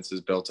a sense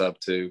is built up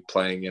to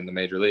playing in the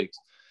major leagues.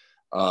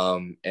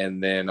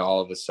 And then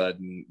all of a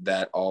sudden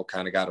that all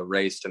kind of got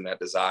erased, and that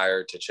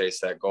desire to chase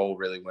that goal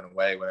really went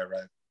away whenever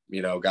I,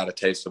 you know, got a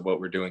taste of what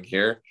we're doing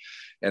here,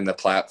 and the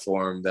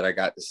platform that I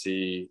got to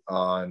see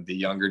on the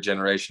younger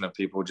generation of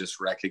people just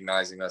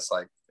recognizing us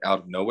like out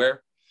of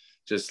nowhere.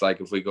 Just like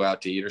if we go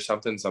out to eat or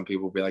something, some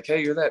people will be like,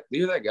 hey, you're that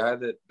guy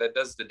that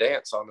does the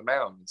dance on the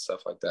mound and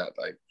stuff like that.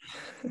 Like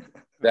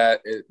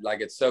that,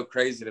 it's so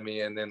crazy to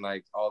me. And then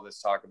like all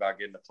this talk about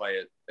getting to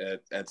play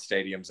at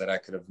stadiums that I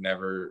could have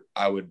never,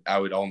 I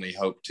would only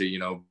hope to, you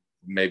know,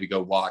 maybe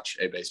go watch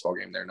a baseball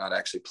game there, not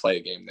actually play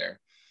a game there,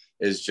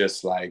 is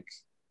just like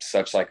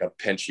such like a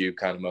pinch you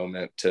kind of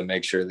moment to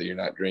make sure that you're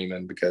not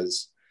dreaming,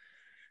 because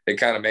it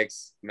kind of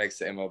makes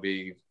the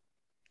MLB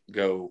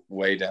go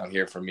way down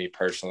here for me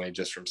personally,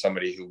 just from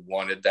somebody who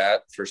wanted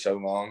that for so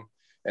long,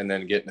 and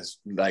then getting to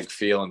like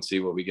feel and see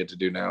what we get to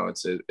do now.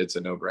 It's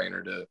a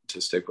no-brainer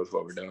to stick with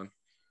what we're doing.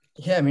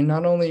 Yeah, I mean,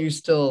 not only are you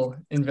still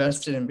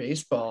invested in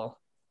baseball,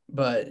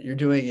 but you're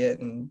doing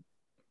it in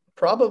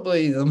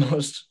probably the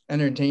most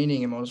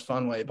entertaining and most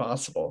fun way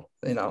possible,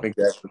 you know.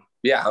 Exactly.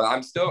 Yeah,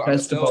 I'm still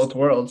best of both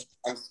worlds.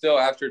 I'm still,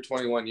 after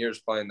 21 years,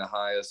 playing the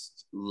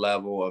highest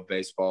level of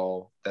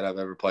baseball that I've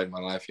ever played in my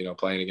life, you know,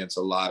 playing against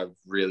a lot of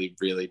really,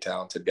 really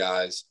talented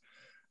guys,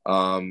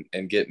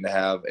 and getting to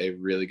have a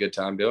really good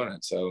time doing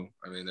it. So,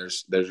 I mean,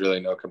 there's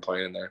really no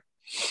complaining there.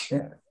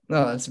 Yeah,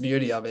 no, that's the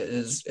beauty of it,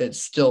 is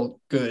it's still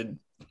good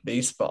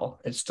baseball.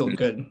 It's still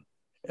good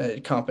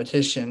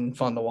competition,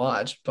 fun to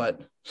watch,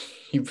 but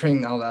you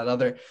bring all that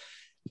other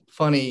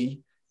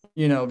funny,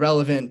 you know,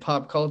 relevant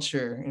pop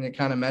culture, and it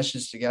kind of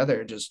meshes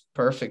together just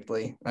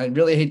perfectly. I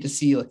really hate to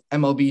see like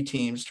MLB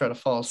teams try to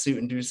follow suit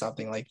and do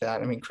something like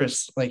that. I mean,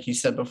 Chris, like you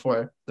said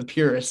before, the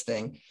purist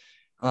thing,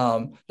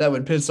 that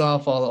would piss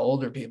off all the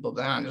older people.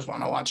 I just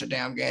want to watch a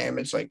damn game.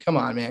 It's like, come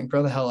on, man,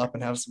 grow the hell up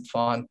and have some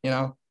fun, you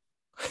know?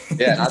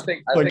 Yeah, I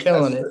think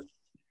killing it.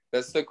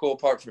 That's the cool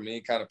part for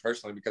me, kind of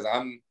personally, because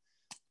I'm,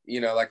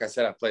 you know, like I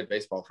said, I've played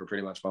baseball for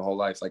pretty much my whole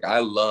life. Like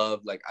I'd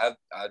love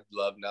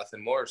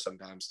nothing more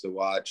sometimes to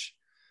watch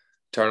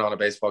turn on a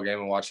baseball game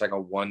and watch like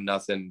a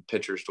 1-0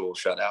 pitcher's duel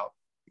shutout.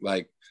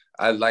 Like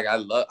I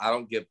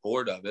don't get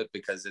bored of it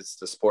because it's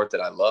the sport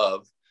that I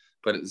love,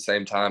 but at the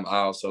same time, I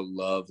also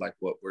love like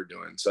what we're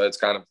doing. So it's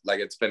kind of like,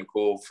 it's been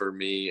cool for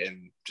me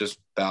and just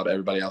about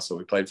everybody else that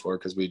we played for,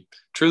 because we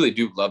truly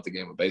do love the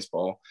game of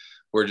baseball.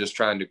 We're just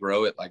trying to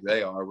grow it like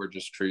they are. We're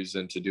just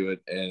choosing to do it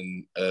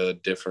in a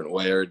different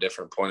way or a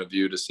different point of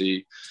view to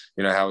see,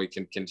 how we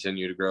can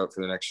continue to grow it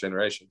for the next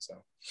generation.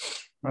 So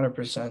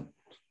 100%.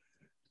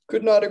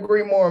 Could not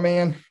agree more,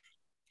 man.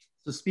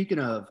 So speaking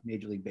of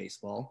Major League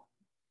Baseball,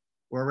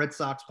 we're a Red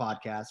Sox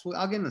podcast. Well,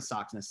 I'll get into the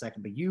Sox in a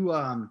second, but you,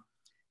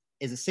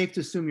 is it safe to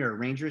assume you're a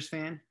Rangers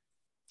fan?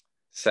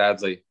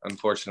 Sadly,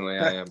 unfortunately,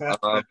 I am.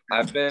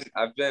 I've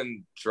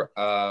been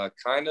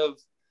kind of,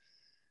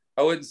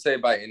 I wouldn't say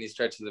by any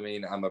stretch of the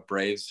mean I'm a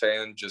Braves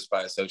fan just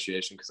by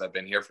association because I've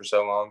been here for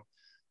so long.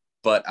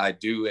 But I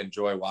do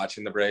enjoy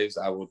watching the Braves.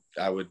 I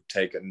would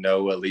take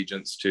no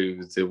allegiance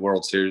to the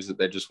World Series that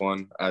they just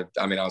won. I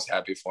mean, I was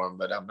happy for them,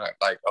 but I'm not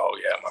like, oh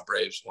yeah, my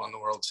Braves won the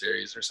World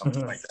Series or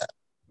something like that.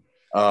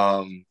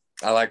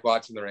 I like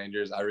watching the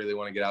Rangers. I really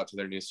want to get out to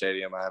their new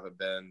stadium. I haven't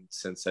been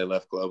since they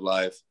left Globe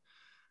Life.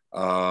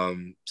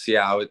 So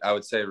yeah, I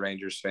would say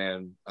Rangers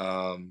fan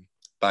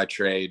by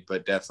trade,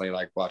 but definitely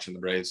like watching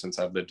the Braves since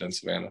I've lived in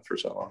Savannah for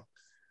so long.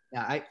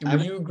 Yeah,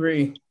 Would you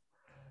agree?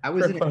 I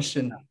was in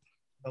question.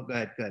 Oh, go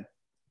ahead.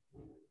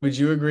 Would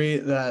you agree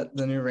that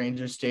the new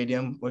Rangers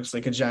stadium looks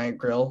like a giant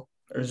grill,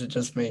 or is it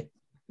just me?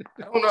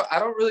 I don't know. I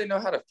don't really know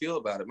how to feel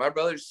about it. My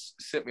brother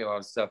sent me a lot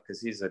of stuff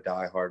because he's a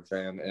diehard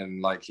fan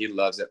and like he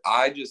loves it.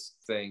 I just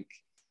think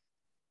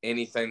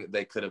anything that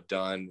they could have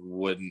done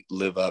wouldn't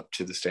live up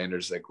to the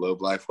standards that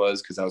Globe Life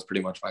was, because that was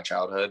pretty much my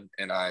childhood,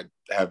 and I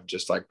have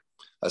just like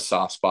a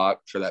soft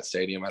spot for that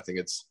stadium. I think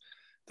it's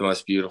the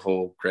most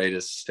beautiful,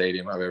 greatest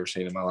stadium I've ever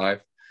seen in my life.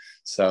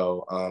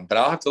 So, but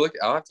I'll have to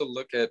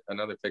look at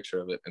another picture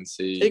of it and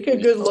see. Take a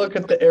good look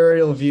at the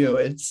aerial view.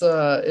 It's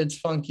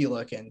funky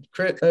looking.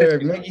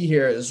 Miggy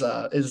here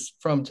is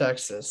from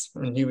Texas,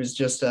 and he was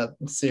just at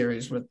the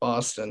series with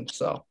Boston.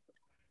 So,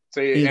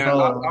 see, and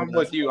I'm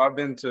with you. I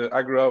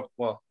grew up,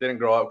 well, didn't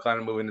grow up, kind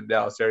of moving to the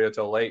Dallas area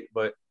till late,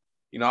 but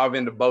I've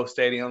been to both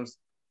stadiums.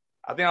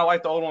 I think I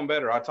like the old one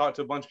better. I talked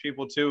to a bunch of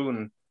people too,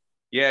 and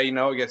yeah,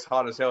 it gets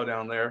hot as hell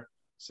down there.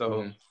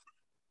 So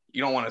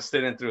you don't want to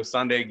sit in through a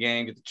Sunday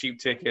game, get the cheap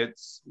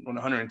tickets when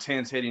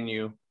 110's hitting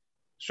you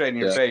straight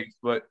in your face.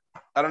 But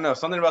I don't know,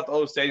 something about the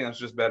old stadium is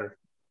just better.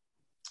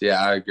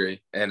 Yeah, I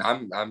agree. And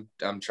I'm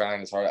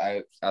trying as hard.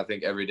 I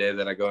think every day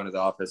that I go into the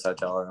office, I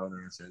tell our owner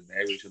and say,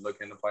 hey, we should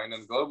look into playing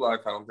in the Globe Life.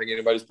 I don't think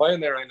anybody's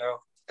playing there right now.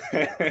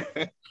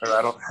 Or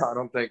I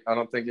don't think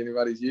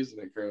anybody's using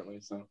it currently.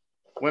 So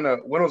when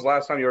was the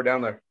last time you were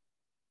down there?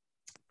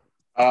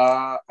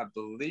 I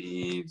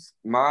believe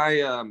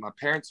my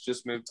parents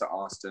just moved to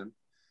Austin.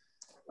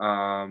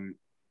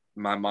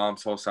 My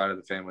mom's whole side of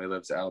the family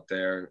lives out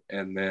there,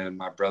 and then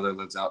my brother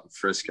lives out in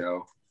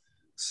Frisco.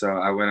 So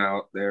I went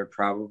out there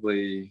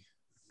probably,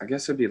 I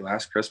guess it'd be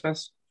last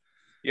Christmas.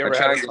 You ever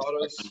had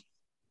Hurtado's?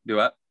 Do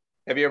what?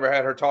 Have you ever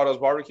had Hurtado's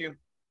barbecue?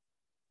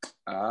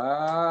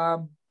 Try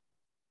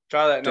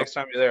that next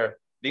time you're there.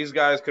 These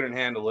guys couldn't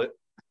handle it.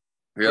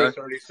 Really? Chris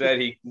already said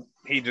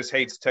he just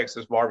hates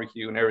Texas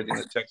barbecue and everything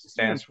that Texas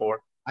stands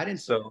for. I didn't.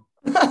 So.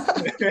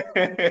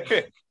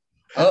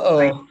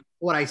 Uh-oh.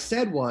 What I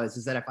said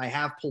is that if I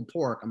have pulled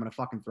pork, I'm going to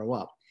fucking throw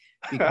up,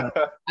 because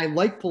I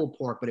like pulled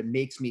pork, but it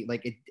makes me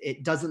like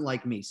it doesn't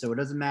like me. So it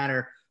doesn't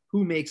matter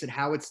who makes it,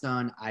 how it's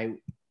done.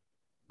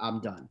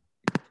 I'm done.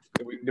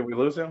 Did we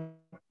lose him?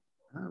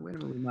 Wait a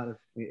minute. We might have.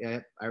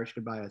 Yeah, Irish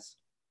goodbye us.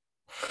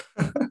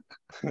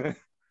 Come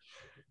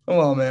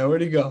on, man.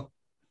 Where'd he go?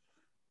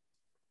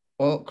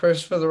 Well,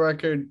 Chris, for the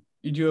record,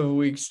 you do have a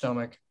weak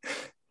stomach.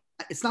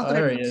 It's not that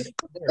there he is.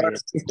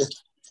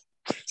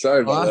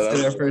 Sorry about Lost that.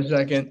 it there for a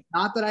second.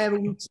 Not that I have a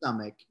weak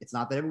stomach. It's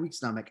not that I have a weak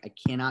stomach. I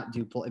cannot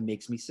do pull. It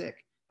makes me sick.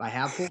 If I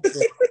have pulled pork,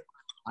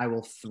 I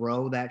will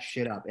throw that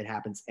shit up. It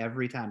happens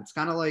every time. It's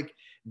kind of like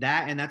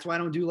that, and that's why I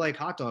don't do like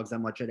hot dogs that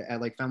much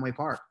at like Fenway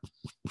Park,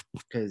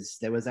 because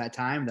there was that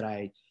time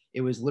that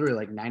it was literally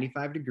like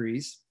 95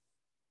 degrees.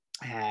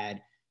 I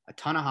had a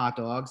ton of hot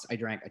dogs. I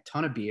drank a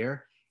ton of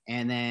beer,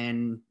 and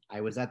then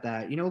I was at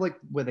that, like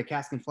where the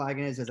Cask and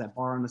Flagon is. There's that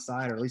bar on the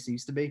side, or at least it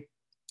used to be.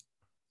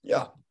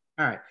 Yeah.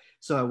 All right.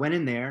 So I went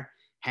in there,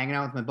 hanging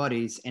out with my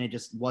buddies, and it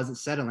just wasn't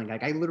settling.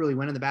 Like, I literally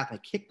went in the bathroom,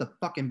 I kicked the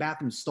fucking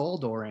bathroom stall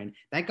door in.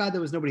 Thank God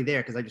there was nobody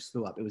there, because I just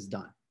threw up. It was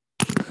done.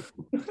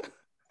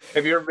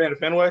 Have you ever been to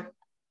Fenway,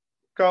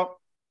 Carl?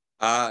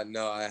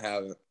 No, I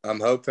haven't.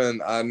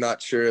 I'm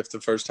not sure if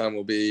the first time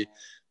we'll be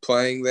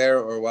playing there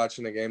or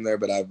watching a game there,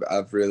 but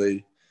I've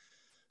really,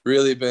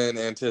 really been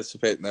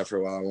anticipating that for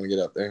a while. I want to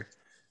get up there.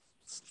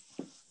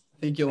 I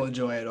think you'll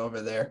enjoy it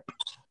over there.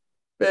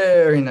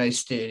 Very nice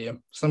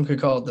stadium. Some could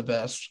call it the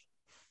best.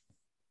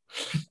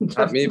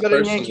 Not me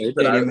personally,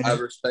 but I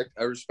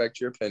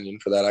respect your opinion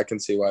for that. I can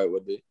see why it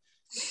would be.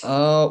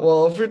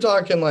 Well, if you're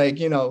talking like,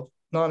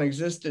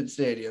 non-existent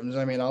stadiums,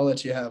 I mean, I'll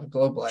let you have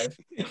Globe Life.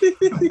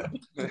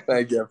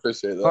 Thank you. I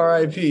appreciate that.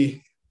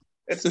 R.I.P.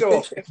 It's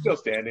still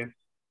standing.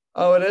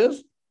 Oh, it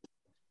is?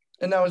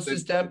 And now it's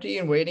just empty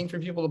and waiting for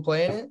people to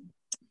play in it?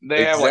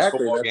 They have like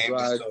football That's games.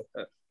 why and stuff.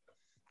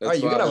 All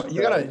right,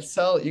 you gotta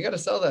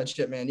sell that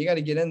shit, man. You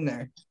gotta get in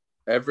there.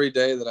 Every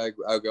day that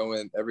I go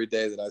in, every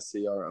day that I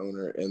see our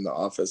owner in the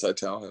office, I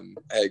tell him,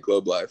 "Hey,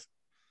 Globe Life,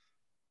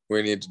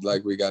 we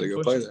got to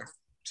go play there."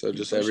 So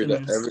just every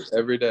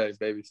day,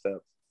 baby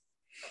steps.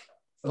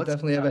 We'll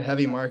definitely have a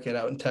heavy market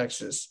out in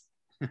Texas.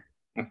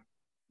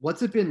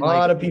 What's it been a like? A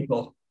lot of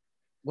people.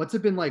 What's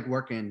it been like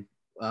working,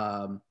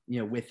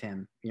 with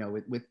him,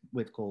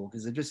 with Cole?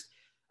 Because it just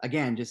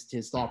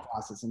his thought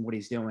process and what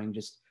he's doing.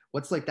 Just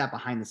what's like that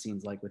behind the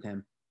scenes like with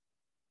him?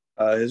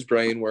 His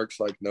brain works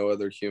like no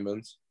other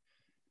humans.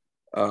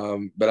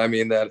 But I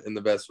mean that in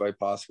the best way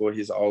possible.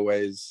 He's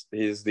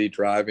the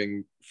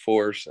driving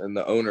force and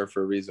the owner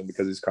for a reason,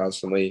 because he's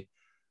constantly,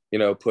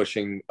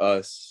 pushing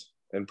us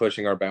and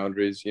pushing our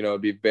boundaries.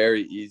 It'd be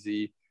very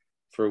easy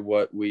for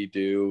what we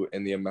do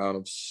and the amount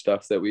of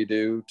stuff that we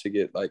do to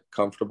get like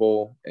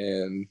comfortable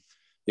and,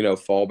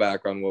 fall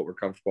back on what we're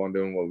comfortable on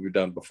doing, what we've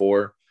done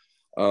before.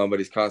 But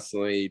he's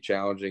constantly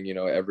challenging,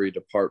 every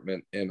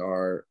department in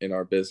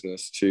our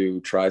business to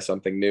try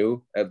something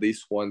new, at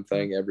least one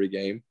thing every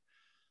game.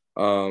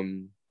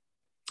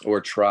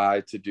 Or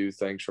try to do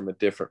things from a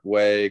different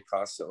way,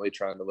 constantly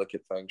trying to look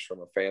at things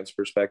from a fan's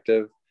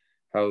perspective,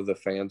 how the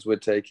fans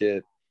would take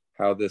it,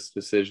 how this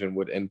decision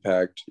would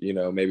impact,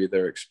 maybe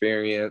their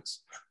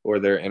experience or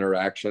their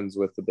interactions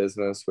with the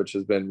business, which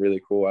has been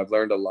really cool. I've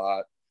learned a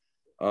lot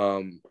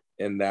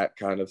in that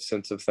kind of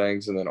sense of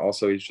things. And then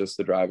also he's just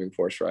the driving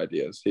force for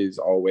ideas. He's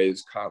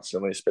always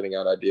constantly spitting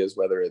out ideas,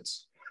 whether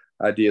it's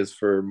ideas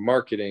for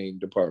marketing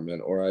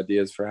department or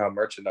ideas for how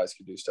merchandise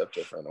could do stuff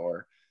different,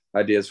 or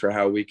ideas for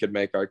how we could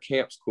make our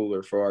camps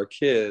cooler for our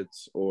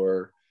kids,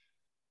 or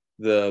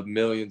the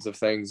millions of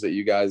things that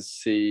you guys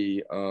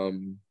see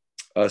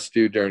us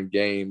do during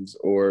games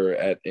or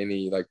at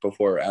any like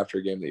before or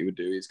after game that you would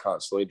do. He's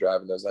constantly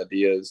driving those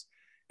ideas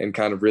and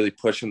kind of really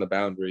pushing the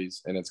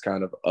boundaries. And it's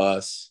kind of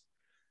us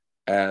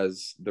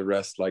as the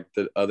rest, like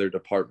the other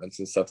departments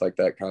and stuff like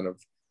that, kind of,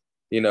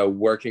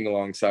 working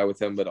alongside with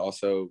him, but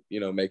also,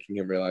 making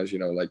him realize,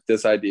 like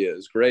this idea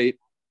is great.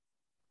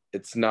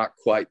 It's not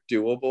quite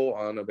doable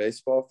on a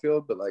baseball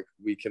field, but like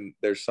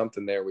there's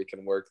something there, we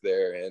can work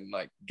there and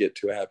like get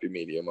to a happy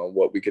medium on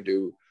what we could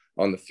do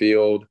on the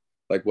field,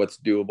 like what's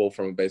doable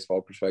from a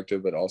baseball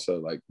perspective, but also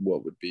like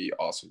what would be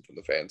awesome for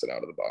the fans and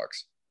out of the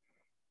box.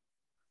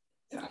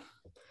 Yeah.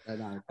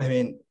 I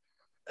mean,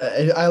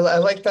 I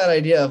like that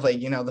idea of like,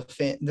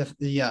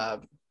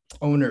 the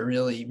owner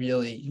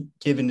really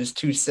giving his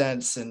 2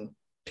 cents and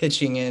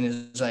pitching in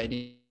his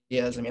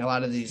ideas. I mean, a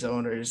lot of these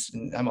owners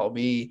in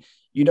MLB,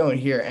 you don't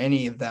hear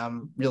any of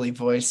them really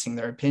voicing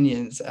their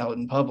opinions out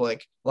in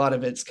public. A lot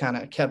of it's kind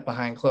of kept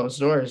behind closed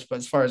doors, but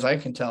as far as I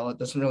can tell, it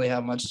doesn't really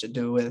have much to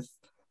do with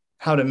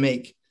how to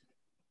make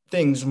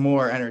things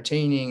more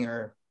entertaining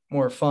or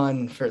more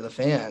fun for the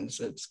fans.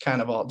 It's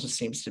kind of all just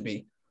seems to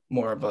be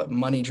more of a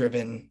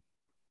money-driven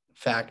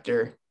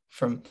factor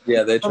from.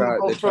 Yeah, they kind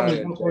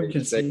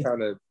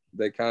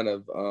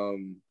of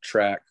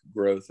track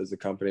growth as a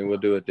company. We'll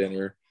do a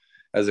dinner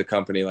as a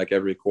company like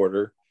every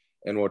quarter,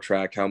 and we'll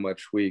track how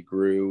much we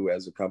grew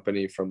as a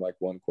company from like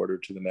one quarter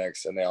to the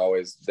next. And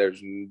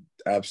there's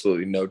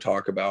absolutely no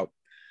talk about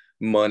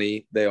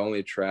money. They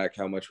only track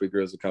how much we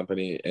grew as a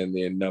company and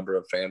the number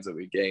of fans that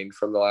we gained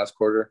from the last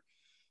quarter,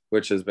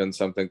 which has been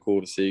something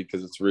cool to see,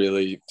 because it's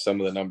really, some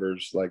of the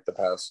numbers like the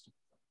past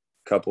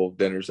couple of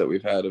dinners that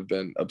we've had have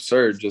been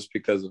absurd, just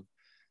because of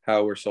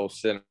how we're so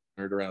centered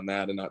around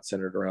that and not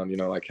centered around,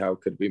 like how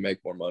could we make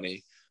more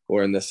money,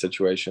 or in this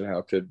situation,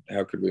 how could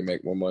we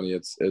make more money?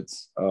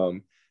 It's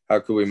how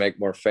could we make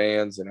more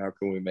fans, and how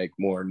can we make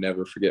more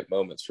never forget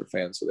moments for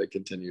fans so they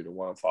continue to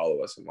want to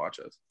follow us and watch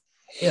us.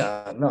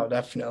 Yeah, no,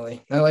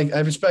 definitely. I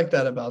respect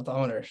that about the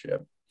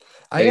ownership.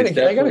 I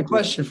got a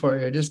question for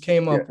you. I just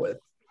came up with.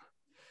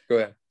 Go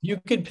ahead.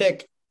 You could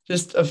pick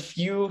just a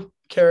few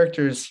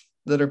characters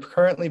that are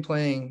currently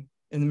playing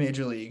in the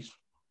major leagues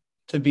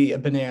to be a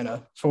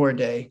banana for a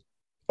day,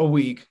 a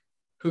week.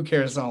 Who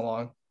cares how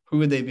long? Who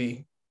would they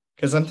be?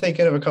 Because I'm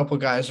thinking of a couple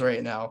guys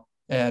right now.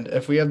 And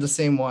if we have the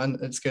same one,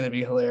 it's going to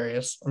be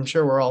hilarious. I'm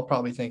sure we're all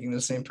probably thinking the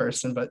same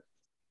person, but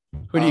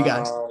who do you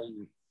got?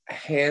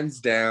 Hands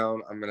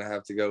down, I'm going to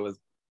have to go with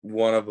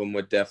one of them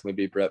would definitely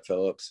be Brett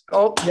Phillips.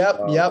 Oh,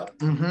 yep.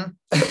 Mm-hmm.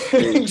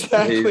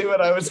 Exactly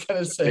what I was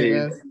going to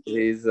say.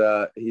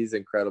 He's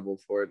incredible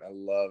for it. I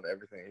love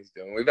everything he's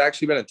doing. We've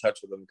actually been in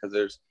touch with him because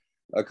there's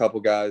a couple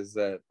guys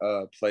that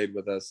played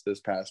with us this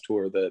past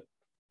tour that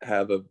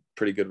have a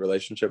pretty good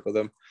relationship with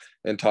him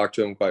and talk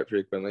to him quite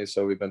frequently.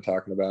 So we've been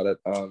talking about it.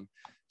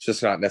 It's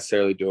just not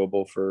necessarily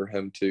doable for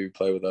him to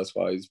play with us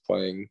while he's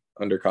playing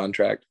under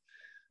contract.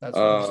 That's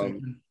what I'm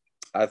thinking.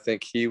 I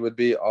think he would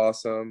be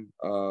awesome.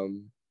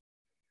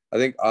 I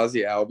think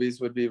Ozzie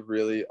Albies would be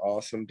really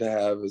awesome to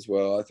have as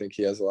well. I think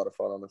he has a lot of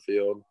fun on the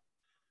field.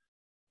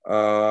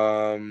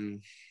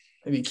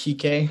 Maybe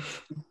Kike.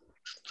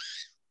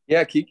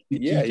 Yeah, Kike.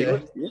 Yeah,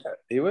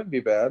 he wouldn't be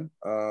bad.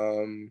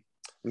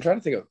 I'm trying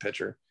to think of a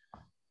pitcher.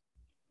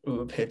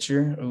 Ooh, a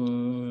pitcher.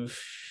 Ooh.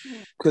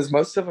 Because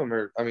most of them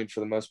are, I mean, for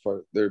the most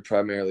part, they're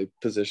primarily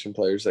position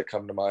players that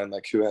come to mind,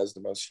 like who has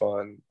the most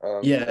fun.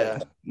 Yeah.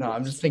 No,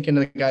 I'm just thinking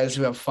of the guys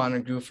who have fun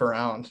and goof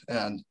around.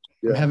 And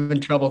Yeah. I'm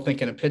having trouble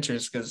thinking of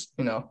pitchers because,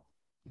 you know,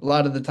 a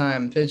lot of the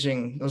time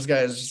pitching, those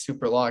guys are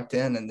super locked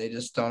in and they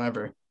just don't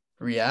ever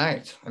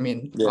react. I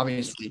mean,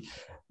 obviously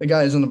the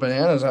guys in the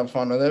Bananas have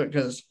fun with it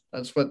because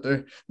that's what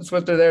they're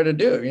there to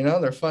do. You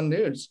know, they're fun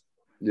dudes.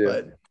 Yeah.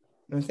 But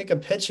when I think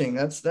of pitching,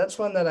 that's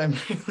one that I'm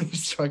really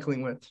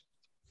struggling with.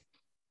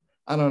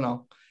 I don't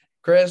know.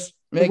 Chris,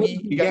 Miggy,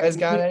 you guys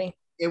got any?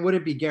 It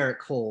wouldn't be Garrett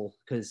Cole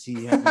because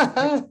he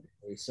had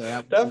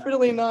so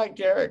definitely not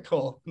Garrett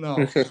Cole.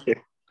 No.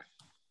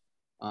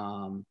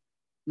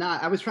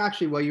 I was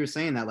actually, while you were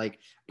saying that, like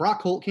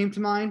Brock Holt came to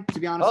mind, to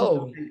be honest.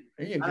 Oh,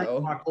 there you I go.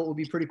 think Brock Holt would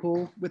be pretty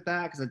cool with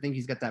that because I think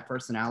he's got that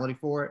personality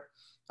for it.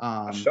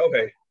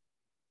 Shohei.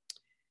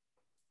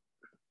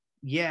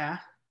 Yeah.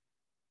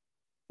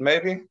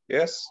 Maybe,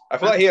 yes. I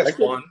feel like he has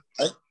fun.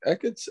 I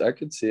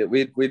could see it.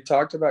 We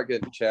talked about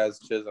getting Chaz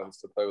Chisholms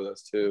to play with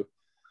us too.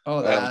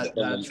 Oh, that'd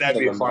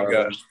be a fun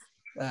guy.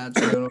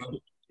 That's a good one.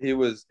 He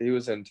was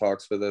in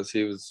talks with us.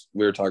 We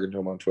were talking to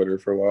him on Twitter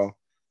for a while.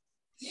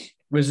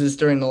 Was this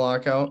during the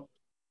lockout?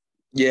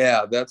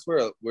 Yeah, that's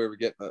where we're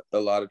getting a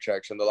lot of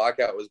traction. The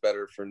lockout was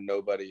better for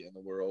nobody in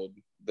the world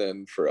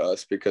than for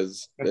us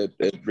because it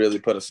really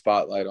put a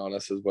spotlight on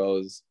us, as well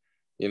as,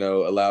 you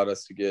know, allowed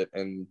us to get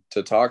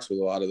into talks with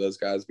a lot of those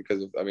guys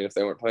because if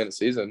they weren't playing a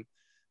season,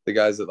 the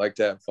guys that like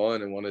to have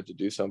fun and wanted to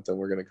do something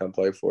were going to come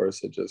play for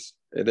us.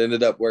 It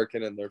ended up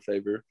working in their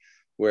favor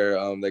where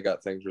they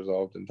got things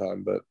resolved in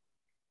time, but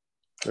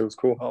it was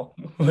cool. Oh,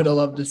 would have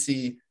loved to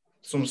see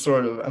some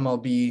sort of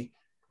MLB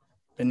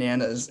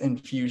Bananas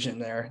infusion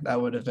there.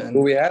 That would have been.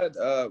 Well, we had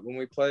when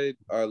we played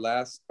our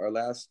last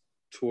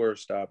tour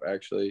stop,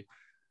 actually,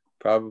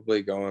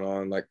 probably going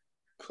on like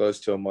close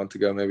to a month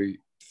ago, maybe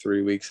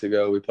 3 weeks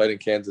ago. We played in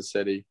Kansas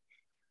City,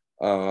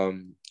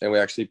 and we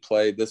actually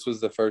played. This was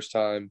the first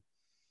time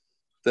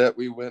that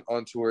we went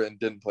on tour and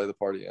didn't play the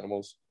Party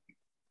Animals.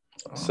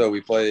 So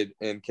we played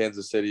in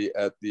Kansas City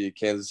at the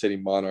Kansas City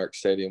Monarch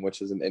Stadium,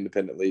 which is an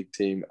independent league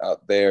team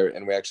out there.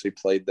 And we actually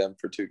played them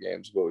for 2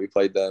 games, but we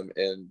played them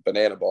in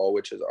Banana Ball,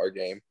 which is our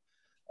game,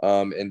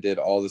 and did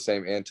all the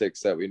same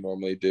antics that we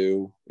normally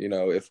do, you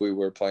know, if we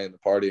were playing the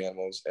Party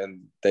Animals,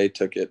 and they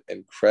took it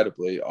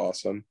incredibly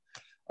awesome.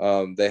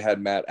 They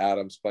had Matt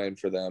Adams playing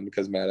for them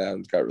because Matt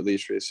Adams got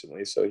released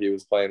recently. So he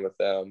was playing with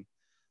them.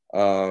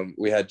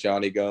 We had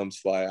Johnny Gomes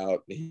fly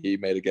out. He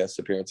made a guest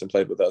appearance and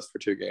played with us for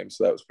 2 games.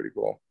 So that was pretty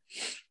cool.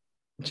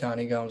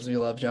 Johnny Gomes. We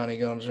love Johnny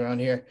Gomes around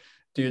here.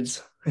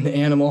 Dude's an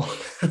animal.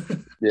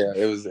 Yeah,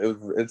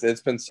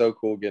 it's been so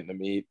cool getting to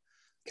meet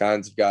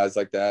kinds of guys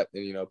like that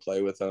and, you know,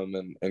 play with them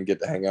and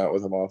get to hang out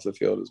with them off the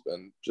field has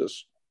been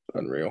just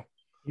unreal.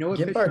 You know what?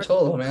 Get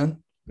Bartolo, man. What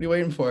are you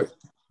waiting for?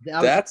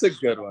 That's a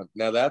good one.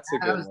 Now that's a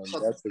good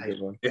one. That's a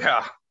good one.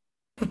 Yeah.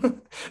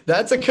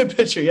 That's a good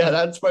picture. Yeah,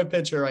 that's my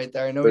picture right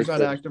there. I know he's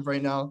not active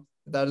right now,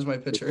 but that is my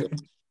picture.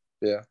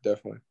 Yeah,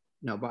 definitely.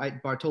 No,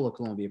 but Bartolo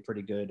Colon would be a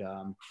pretty good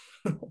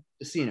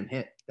just seeing him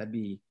hit. That'd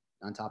be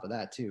on top of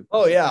that too.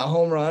 Oh yeah, a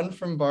home run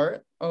from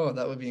Bart. Oh,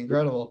 that would be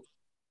incredible.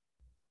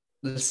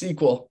 The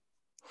sequel.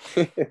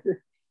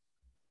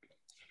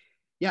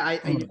 Yeah, I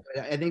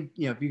think,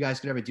 you know, if you guys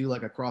could ever do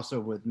like a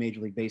crossover with Major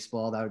League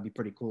Baseball, that would be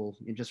pretty cool.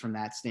 And just from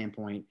that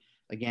standpoint,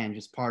 again,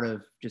 just part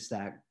of just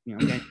that, you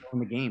know, again, in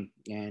the game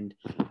and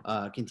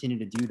continue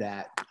to do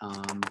that.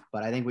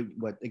 But I think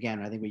what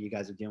you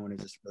guys are doing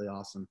is just really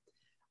awesome.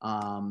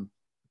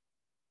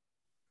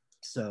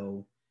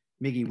 So,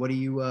 Miggy, what do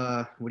you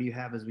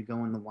have as we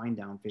go in the wind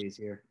down phase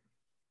here?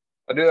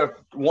 I do have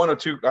one or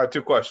two. I have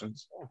 2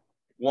 questions.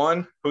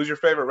 One, who's your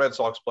favorite Red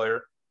Sox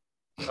player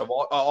of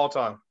all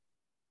time?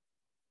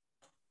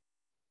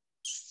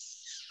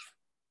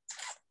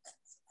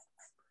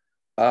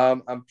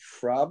 I'm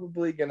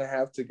probably gonna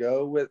have to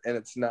go with, and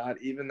it's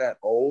not even that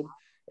old,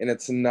 and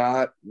it's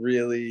not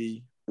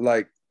really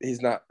like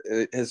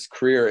his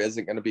career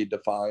isn't going to be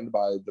defined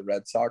by the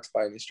Red Sox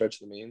by any stretch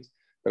of the means.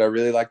 But I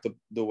really like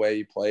the way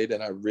he played,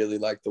 and I really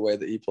like the way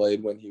that he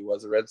played when he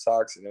was a Red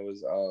Sox, and it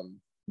was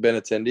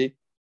Benintendi.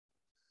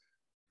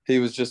 He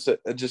was just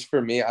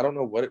for me, I don't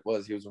know what it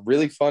was. He was a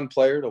really fun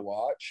player to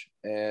watch,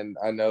 and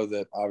I know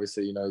that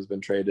obviously, you know, he's been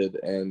traded,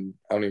 and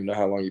I don't even know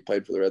how long he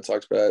played for the Red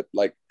Sox, but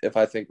like if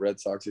I think Red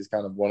Sox, he's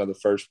kind of one of the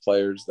first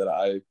players that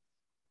I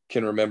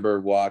can remember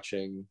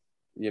watching,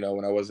 you know,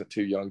 when I wasn't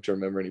too young to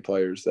remember any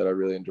players that I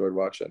really enjoyed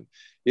watching.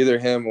 Either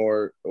him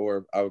or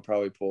I would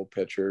probably pull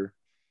pitcher.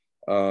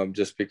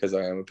 Just because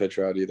I am a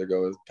pitcher, I'd either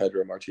go with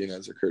Pedro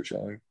Martinez or Kurt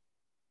Schilling.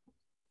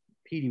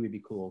 Petey would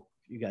be cool.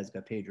 You guys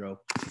got Pedro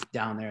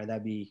down there.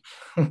 That'd be.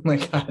 Oh my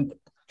God.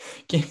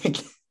 Just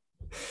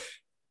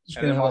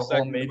gonna have a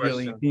whole major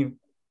league team.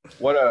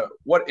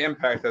 What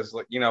impact has,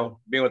 like, you know,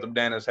 being with the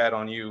Bananas had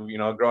on you? You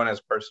know, growing as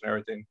a person, and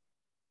everything.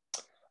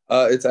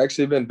 It's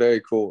actually been very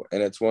cool,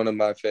 and it's one of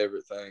my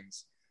favorite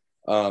things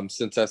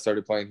since I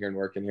started playing here and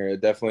working here.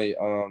 It definitely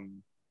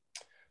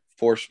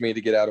forced me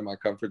to get out of my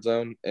comfort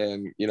zone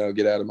and,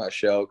 get out of my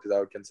shell, because I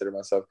would consider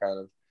myself kind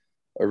of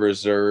a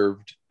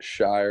reserved,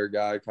 shyer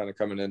guy kind of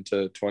coming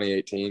into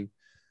 2018,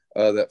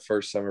 that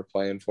first summer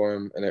playing for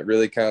him. And it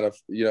really kind of,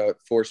 it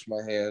forced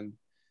my hand.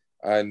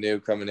 I knew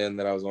coming in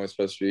that I was only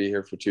supposed to be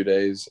here for 2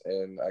 days,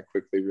 and I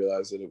quickly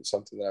realized that it was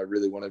something that I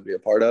really wanted to be a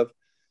part of.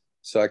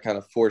 So I kind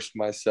of forced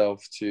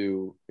myself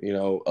to,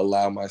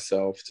 allow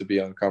myself to be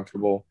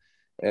uncomfortable.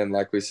 And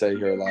like we say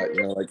here a lot,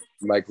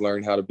 like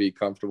learn how to be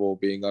comfortable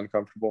being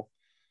uncomfortable.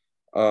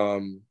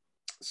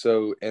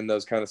 So in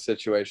those kind of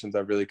situations,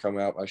 I've really come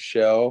out my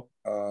shell.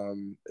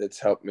 It's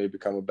helped me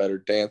become a better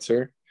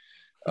dancer.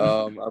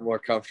 I'm more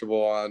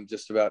comfortable on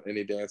just about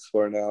any dance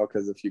floor now,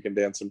 because if you can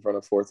dance in front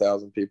of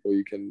 4,000 people,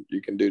 you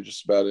can do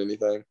just about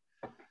anything.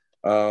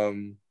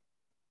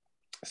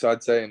 So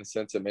I'd say in a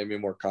sense it made me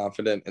more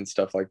confident and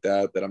stuff like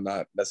that I'm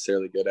not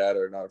necessarily good at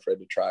or not afraid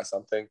to try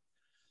something.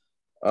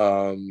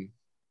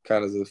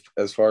 Kind of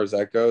as far as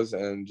that goes,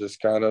 and just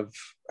kind of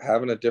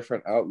having a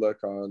different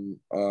outlook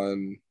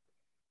on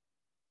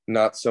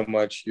not so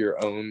much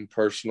your own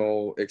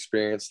personal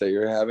experience that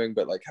you're having,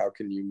 but like how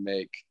can you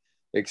make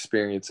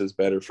experiences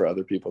better for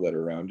other people that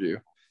are around you.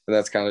 And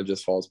that's kind of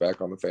just falls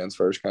back on the fans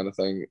first kind of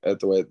thing, at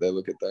the way they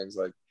look at things.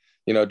 Like,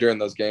 during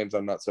those games,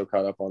 I'm not so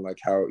caught up on like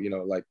how,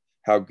 like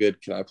how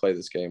good can I play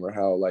this game, or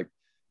how like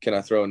can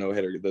I throw a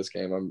no-hitter this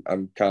game.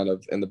 I'm kind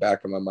of in the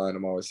back of my mind,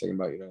 I'm always thinking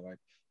about, like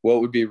what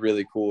would be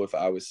really cool if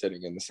I was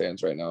sitting in the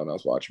stands right now and I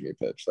was watching me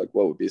pitch. Like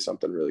what would be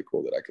something really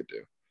cool that I could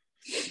do.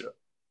 Yeah.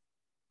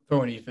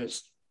 Throw an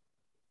e-fist.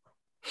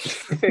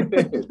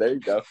 There you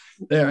go.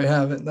 There I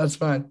have it. That's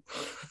fine.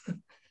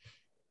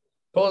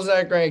 Pull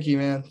Zach Greinke,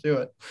 man. Do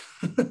it.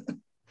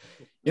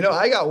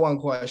 I got one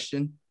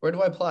question. Where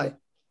do I play?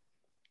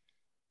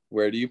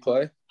 Where do you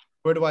play?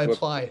 Where do I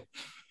apply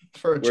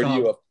for a job? Where do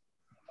you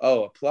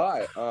apply?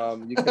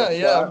 You can apply.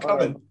 Yeah, I'm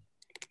coming.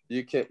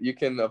 You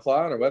can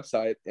apply on our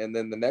website, and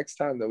then the next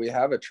time that we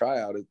have a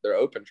tryout, they're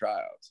open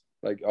tryouts.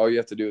 Like all you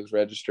have to do is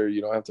register.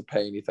 You don't have to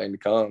pay anything to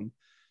come,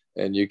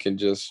 and you can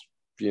just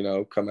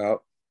come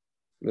out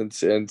and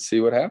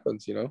see what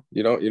happens. You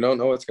don't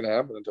know what's going to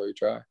happen until you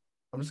try.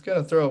 I'm just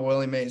gonna throw a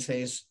Willie Mays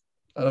Hayes.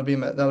 That'll be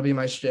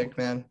my shtick,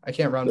 man. I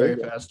can't run very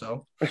fast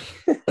though.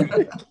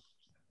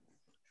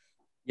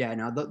 Yeah,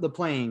 no, the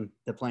playing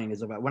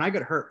is about. When I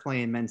got hurt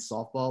playing men's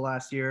softball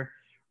last year,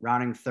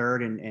 rounding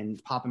third and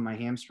popping my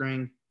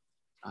hamstring,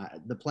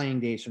 the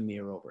playing days for me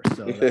are over.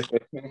 So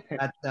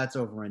that's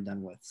over and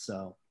done with.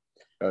 So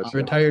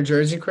retire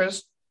jersey,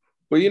 Chris.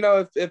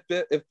 Well,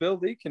 if Bill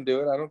Lee can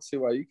do it, I don't see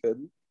why you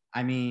couldn't.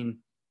 I mean,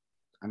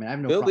 I have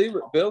no Bill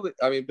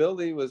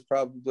Lee was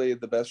probably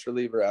the best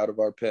reliever out of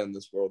our pen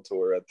this World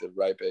Tour at the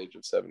ripe age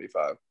of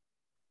 75.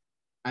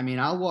 I mean,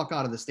 I'll walk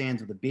out of the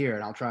stands with a beer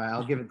and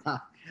I'll give it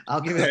a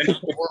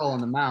whirl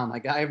on the mound.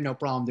 Like I have no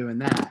problem doing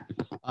that.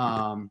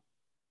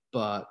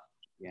 But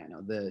yeah,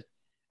 no,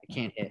 I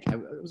can't hit.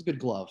 It was a good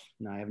glove.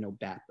 No, I have no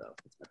bat though.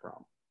 That's my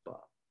problem.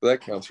 But that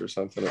counts for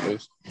something at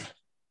least.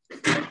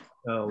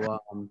 So,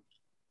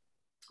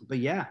 but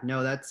yeah,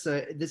 no, that's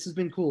this has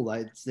been cool.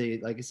 I'd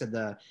say, like I said,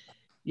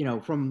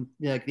 from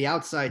like the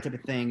outside type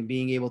of thing,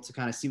 being able to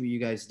kind of see what you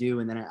guys do,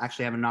 and then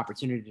actually having an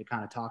opportunity to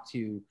kind of talk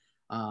to,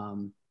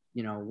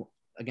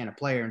 again, a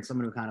player and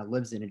someone who kind of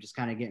lives in it, just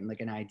kind of getting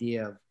like an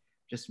idea of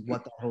just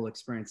what the whole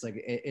experience, like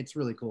it's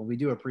really cool. We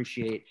do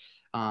appreciate,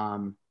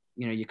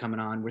 you coming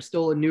on. We're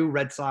still a new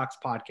Red Sox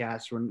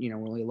podcast. We're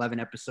only 11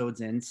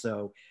 episodes in.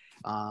 So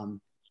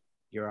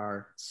you're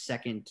our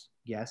second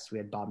guest. We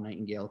had Bob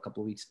Nightingale a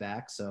couple of weeks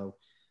back. So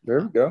there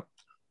we go.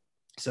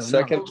 So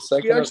second.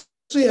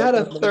 We had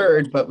a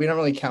third, but we don't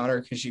really count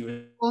her because she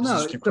was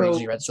just a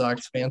crazy Red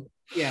Sox fan.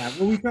 Yeah,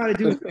 what we try to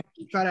do is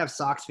we try to have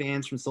Sox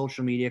fans from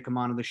social media come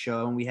on to the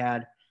show, and we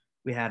had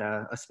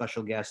a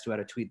special guest who had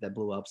a tweet that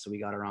blew up, so we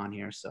got her on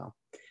here. So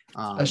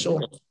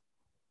special.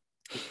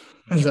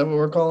 Is that what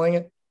we're calling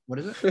it? What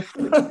is it?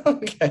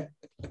 Okay.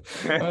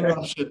 I'm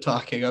not shit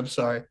talking. I'm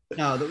sorry.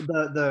 No,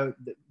 the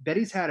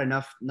Betty's had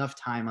enough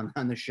time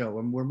on the show,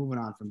 and we're moving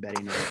on from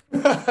Betty now.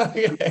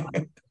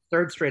 Okay.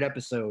 Third straight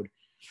episode.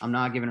 I'm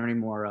not giving her any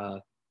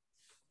more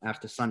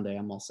after Sunday.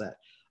 I'm all set.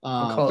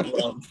 We'll call it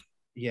love.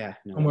 Yeah.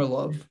 No more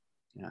love.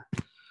 Yeah.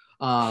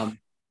 I'm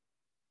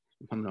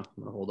gonna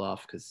hold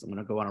off because I'm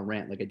gonna go on a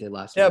rant like I did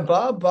last week. Yeah,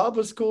 Bob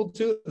was cool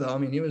too, though. I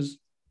mean, he wasn't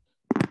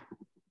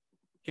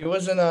he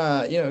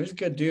was a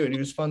good dude. He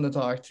was fun to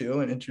talk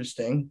to and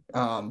interesting.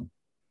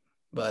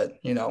 But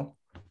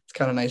it's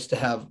kind of nice to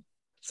have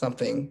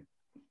something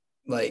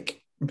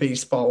like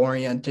baseball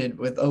oriented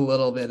with a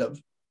little bit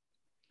of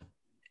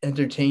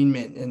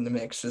entertainment in the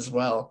mix as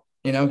well,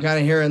 kind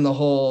of hearing the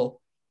whole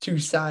two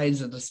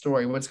sides of the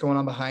story, what's going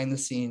on behind the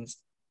scenes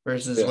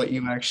versus what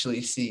you actually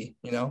see.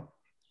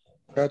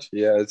 Gotcha.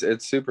 Yeah,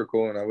 it's super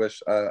cool, and I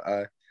wish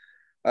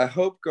I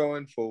hope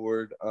going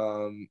forward,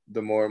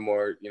 the more and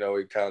more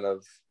we kind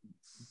of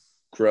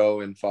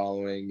grow in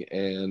following,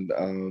 and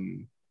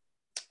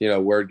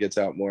word gets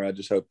out more. I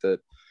just hope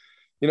that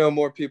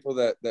more people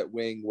that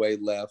wing way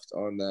left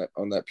on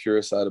that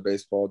pure side of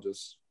baseball,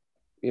 just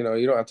you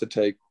don't have to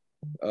take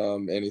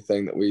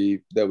anything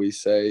that we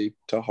say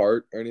to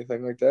heart or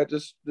anything like that.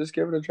 Just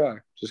give it a try.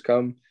 Just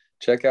come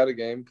check out a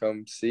game.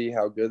 Come see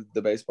how good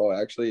the baseball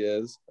actually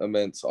is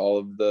amidst all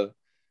of the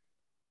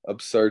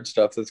absurd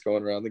stuff that's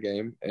going around the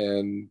game.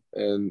 And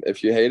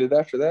if you hate it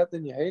after that,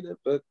 then you hate it.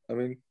 But I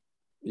mean,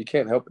 you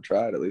can't help but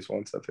try it at least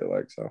once, I feel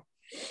like. So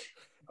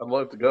I'd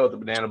love to go if the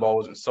banana ball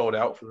wasn't sold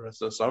out for the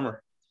rest of the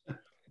summer.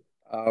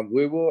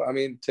 We will. I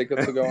mean,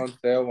 tickets will go on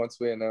sale once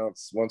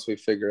we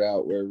figure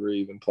out where we're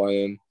even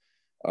playing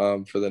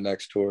for the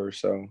next tour.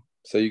 So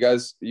you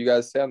guys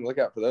stay on the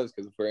lookout for those,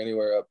 because if we're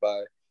anywhere up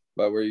by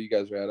where you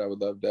guys are at, I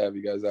would love to have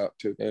you guys out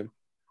to a game.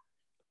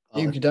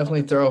 You could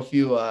definitely throw a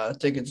few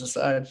tickets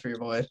aside for your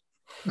boy.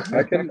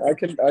 I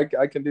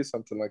can do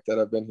something like that.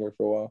 I've been here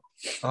for a while.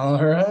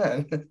 All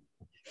right.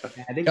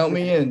 I think Count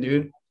me in,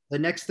 dude. The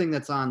next thing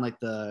that's on like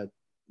the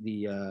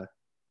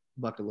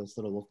bucket list,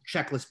 little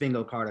checklist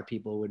bingo card of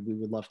people we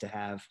would love to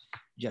have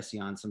Jesse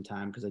on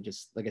sometime, because I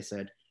just, like I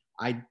said,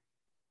 I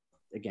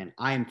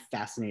am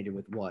fascinated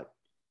with what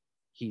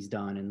he's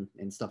done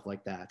and stuff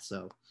like that.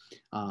 So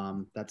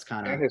that's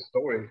kind of his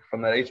story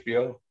from that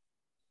HBO.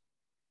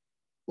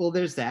 Well,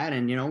 there's that,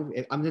 and I'm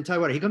gonna tell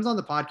you what, he comes on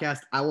the podcast,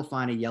 I will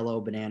find a yellow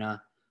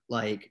banana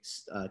like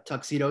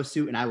tuxedo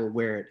suit and I will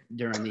wear it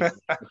during the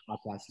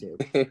podcast too.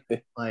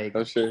 Like,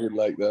 I'm sure he'd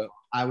like that.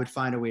 I would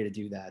find a way to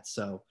do that.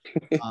 So,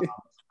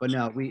 but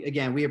no,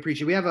 we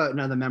appreciate. We have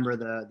another member of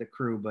the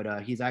crew,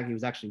 but he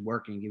was actually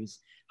working. He was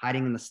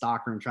hiding in the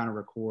stock room trying to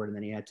record, and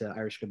then he had to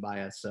Irish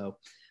goodbye us. So,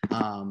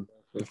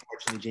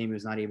 unfortunately, Jamie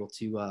was not able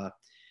to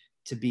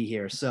be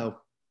here. So,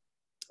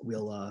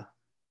 we'll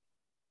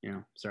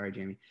sorry,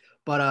 Jamie.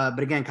 But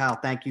again, Kyle,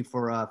 thank you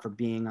for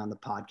being on the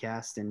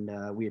podcast,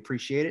 and we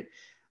appreciate it.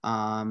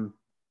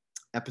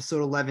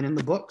 Episode 11 in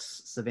the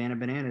books, Savannah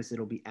Bananas.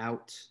 It'll be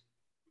out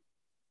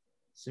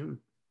soon.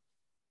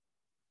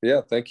 Yeah,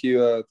 thank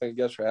you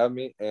guys for having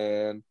me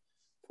and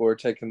for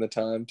taking the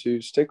time to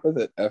stick with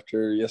it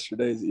after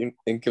yesterday's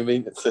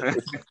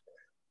inconveniences.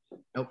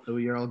 Nope,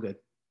 you're all good.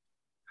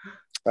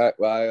 All right,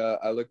 well,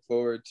 I look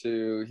forward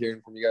to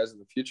hearing from you guys in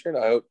the future, and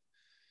I hope,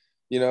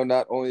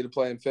 not only to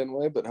play in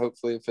Fenway, but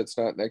hopefully if it's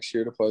not next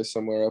year, to play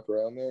somewhere up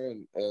around there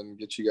and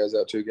get you guys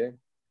out to a game.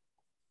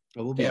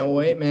 Can't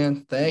wait,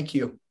 man. Thank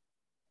you.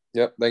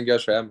 Yep, thank you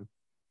guys for having me.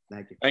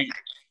 Thank you. Thank you.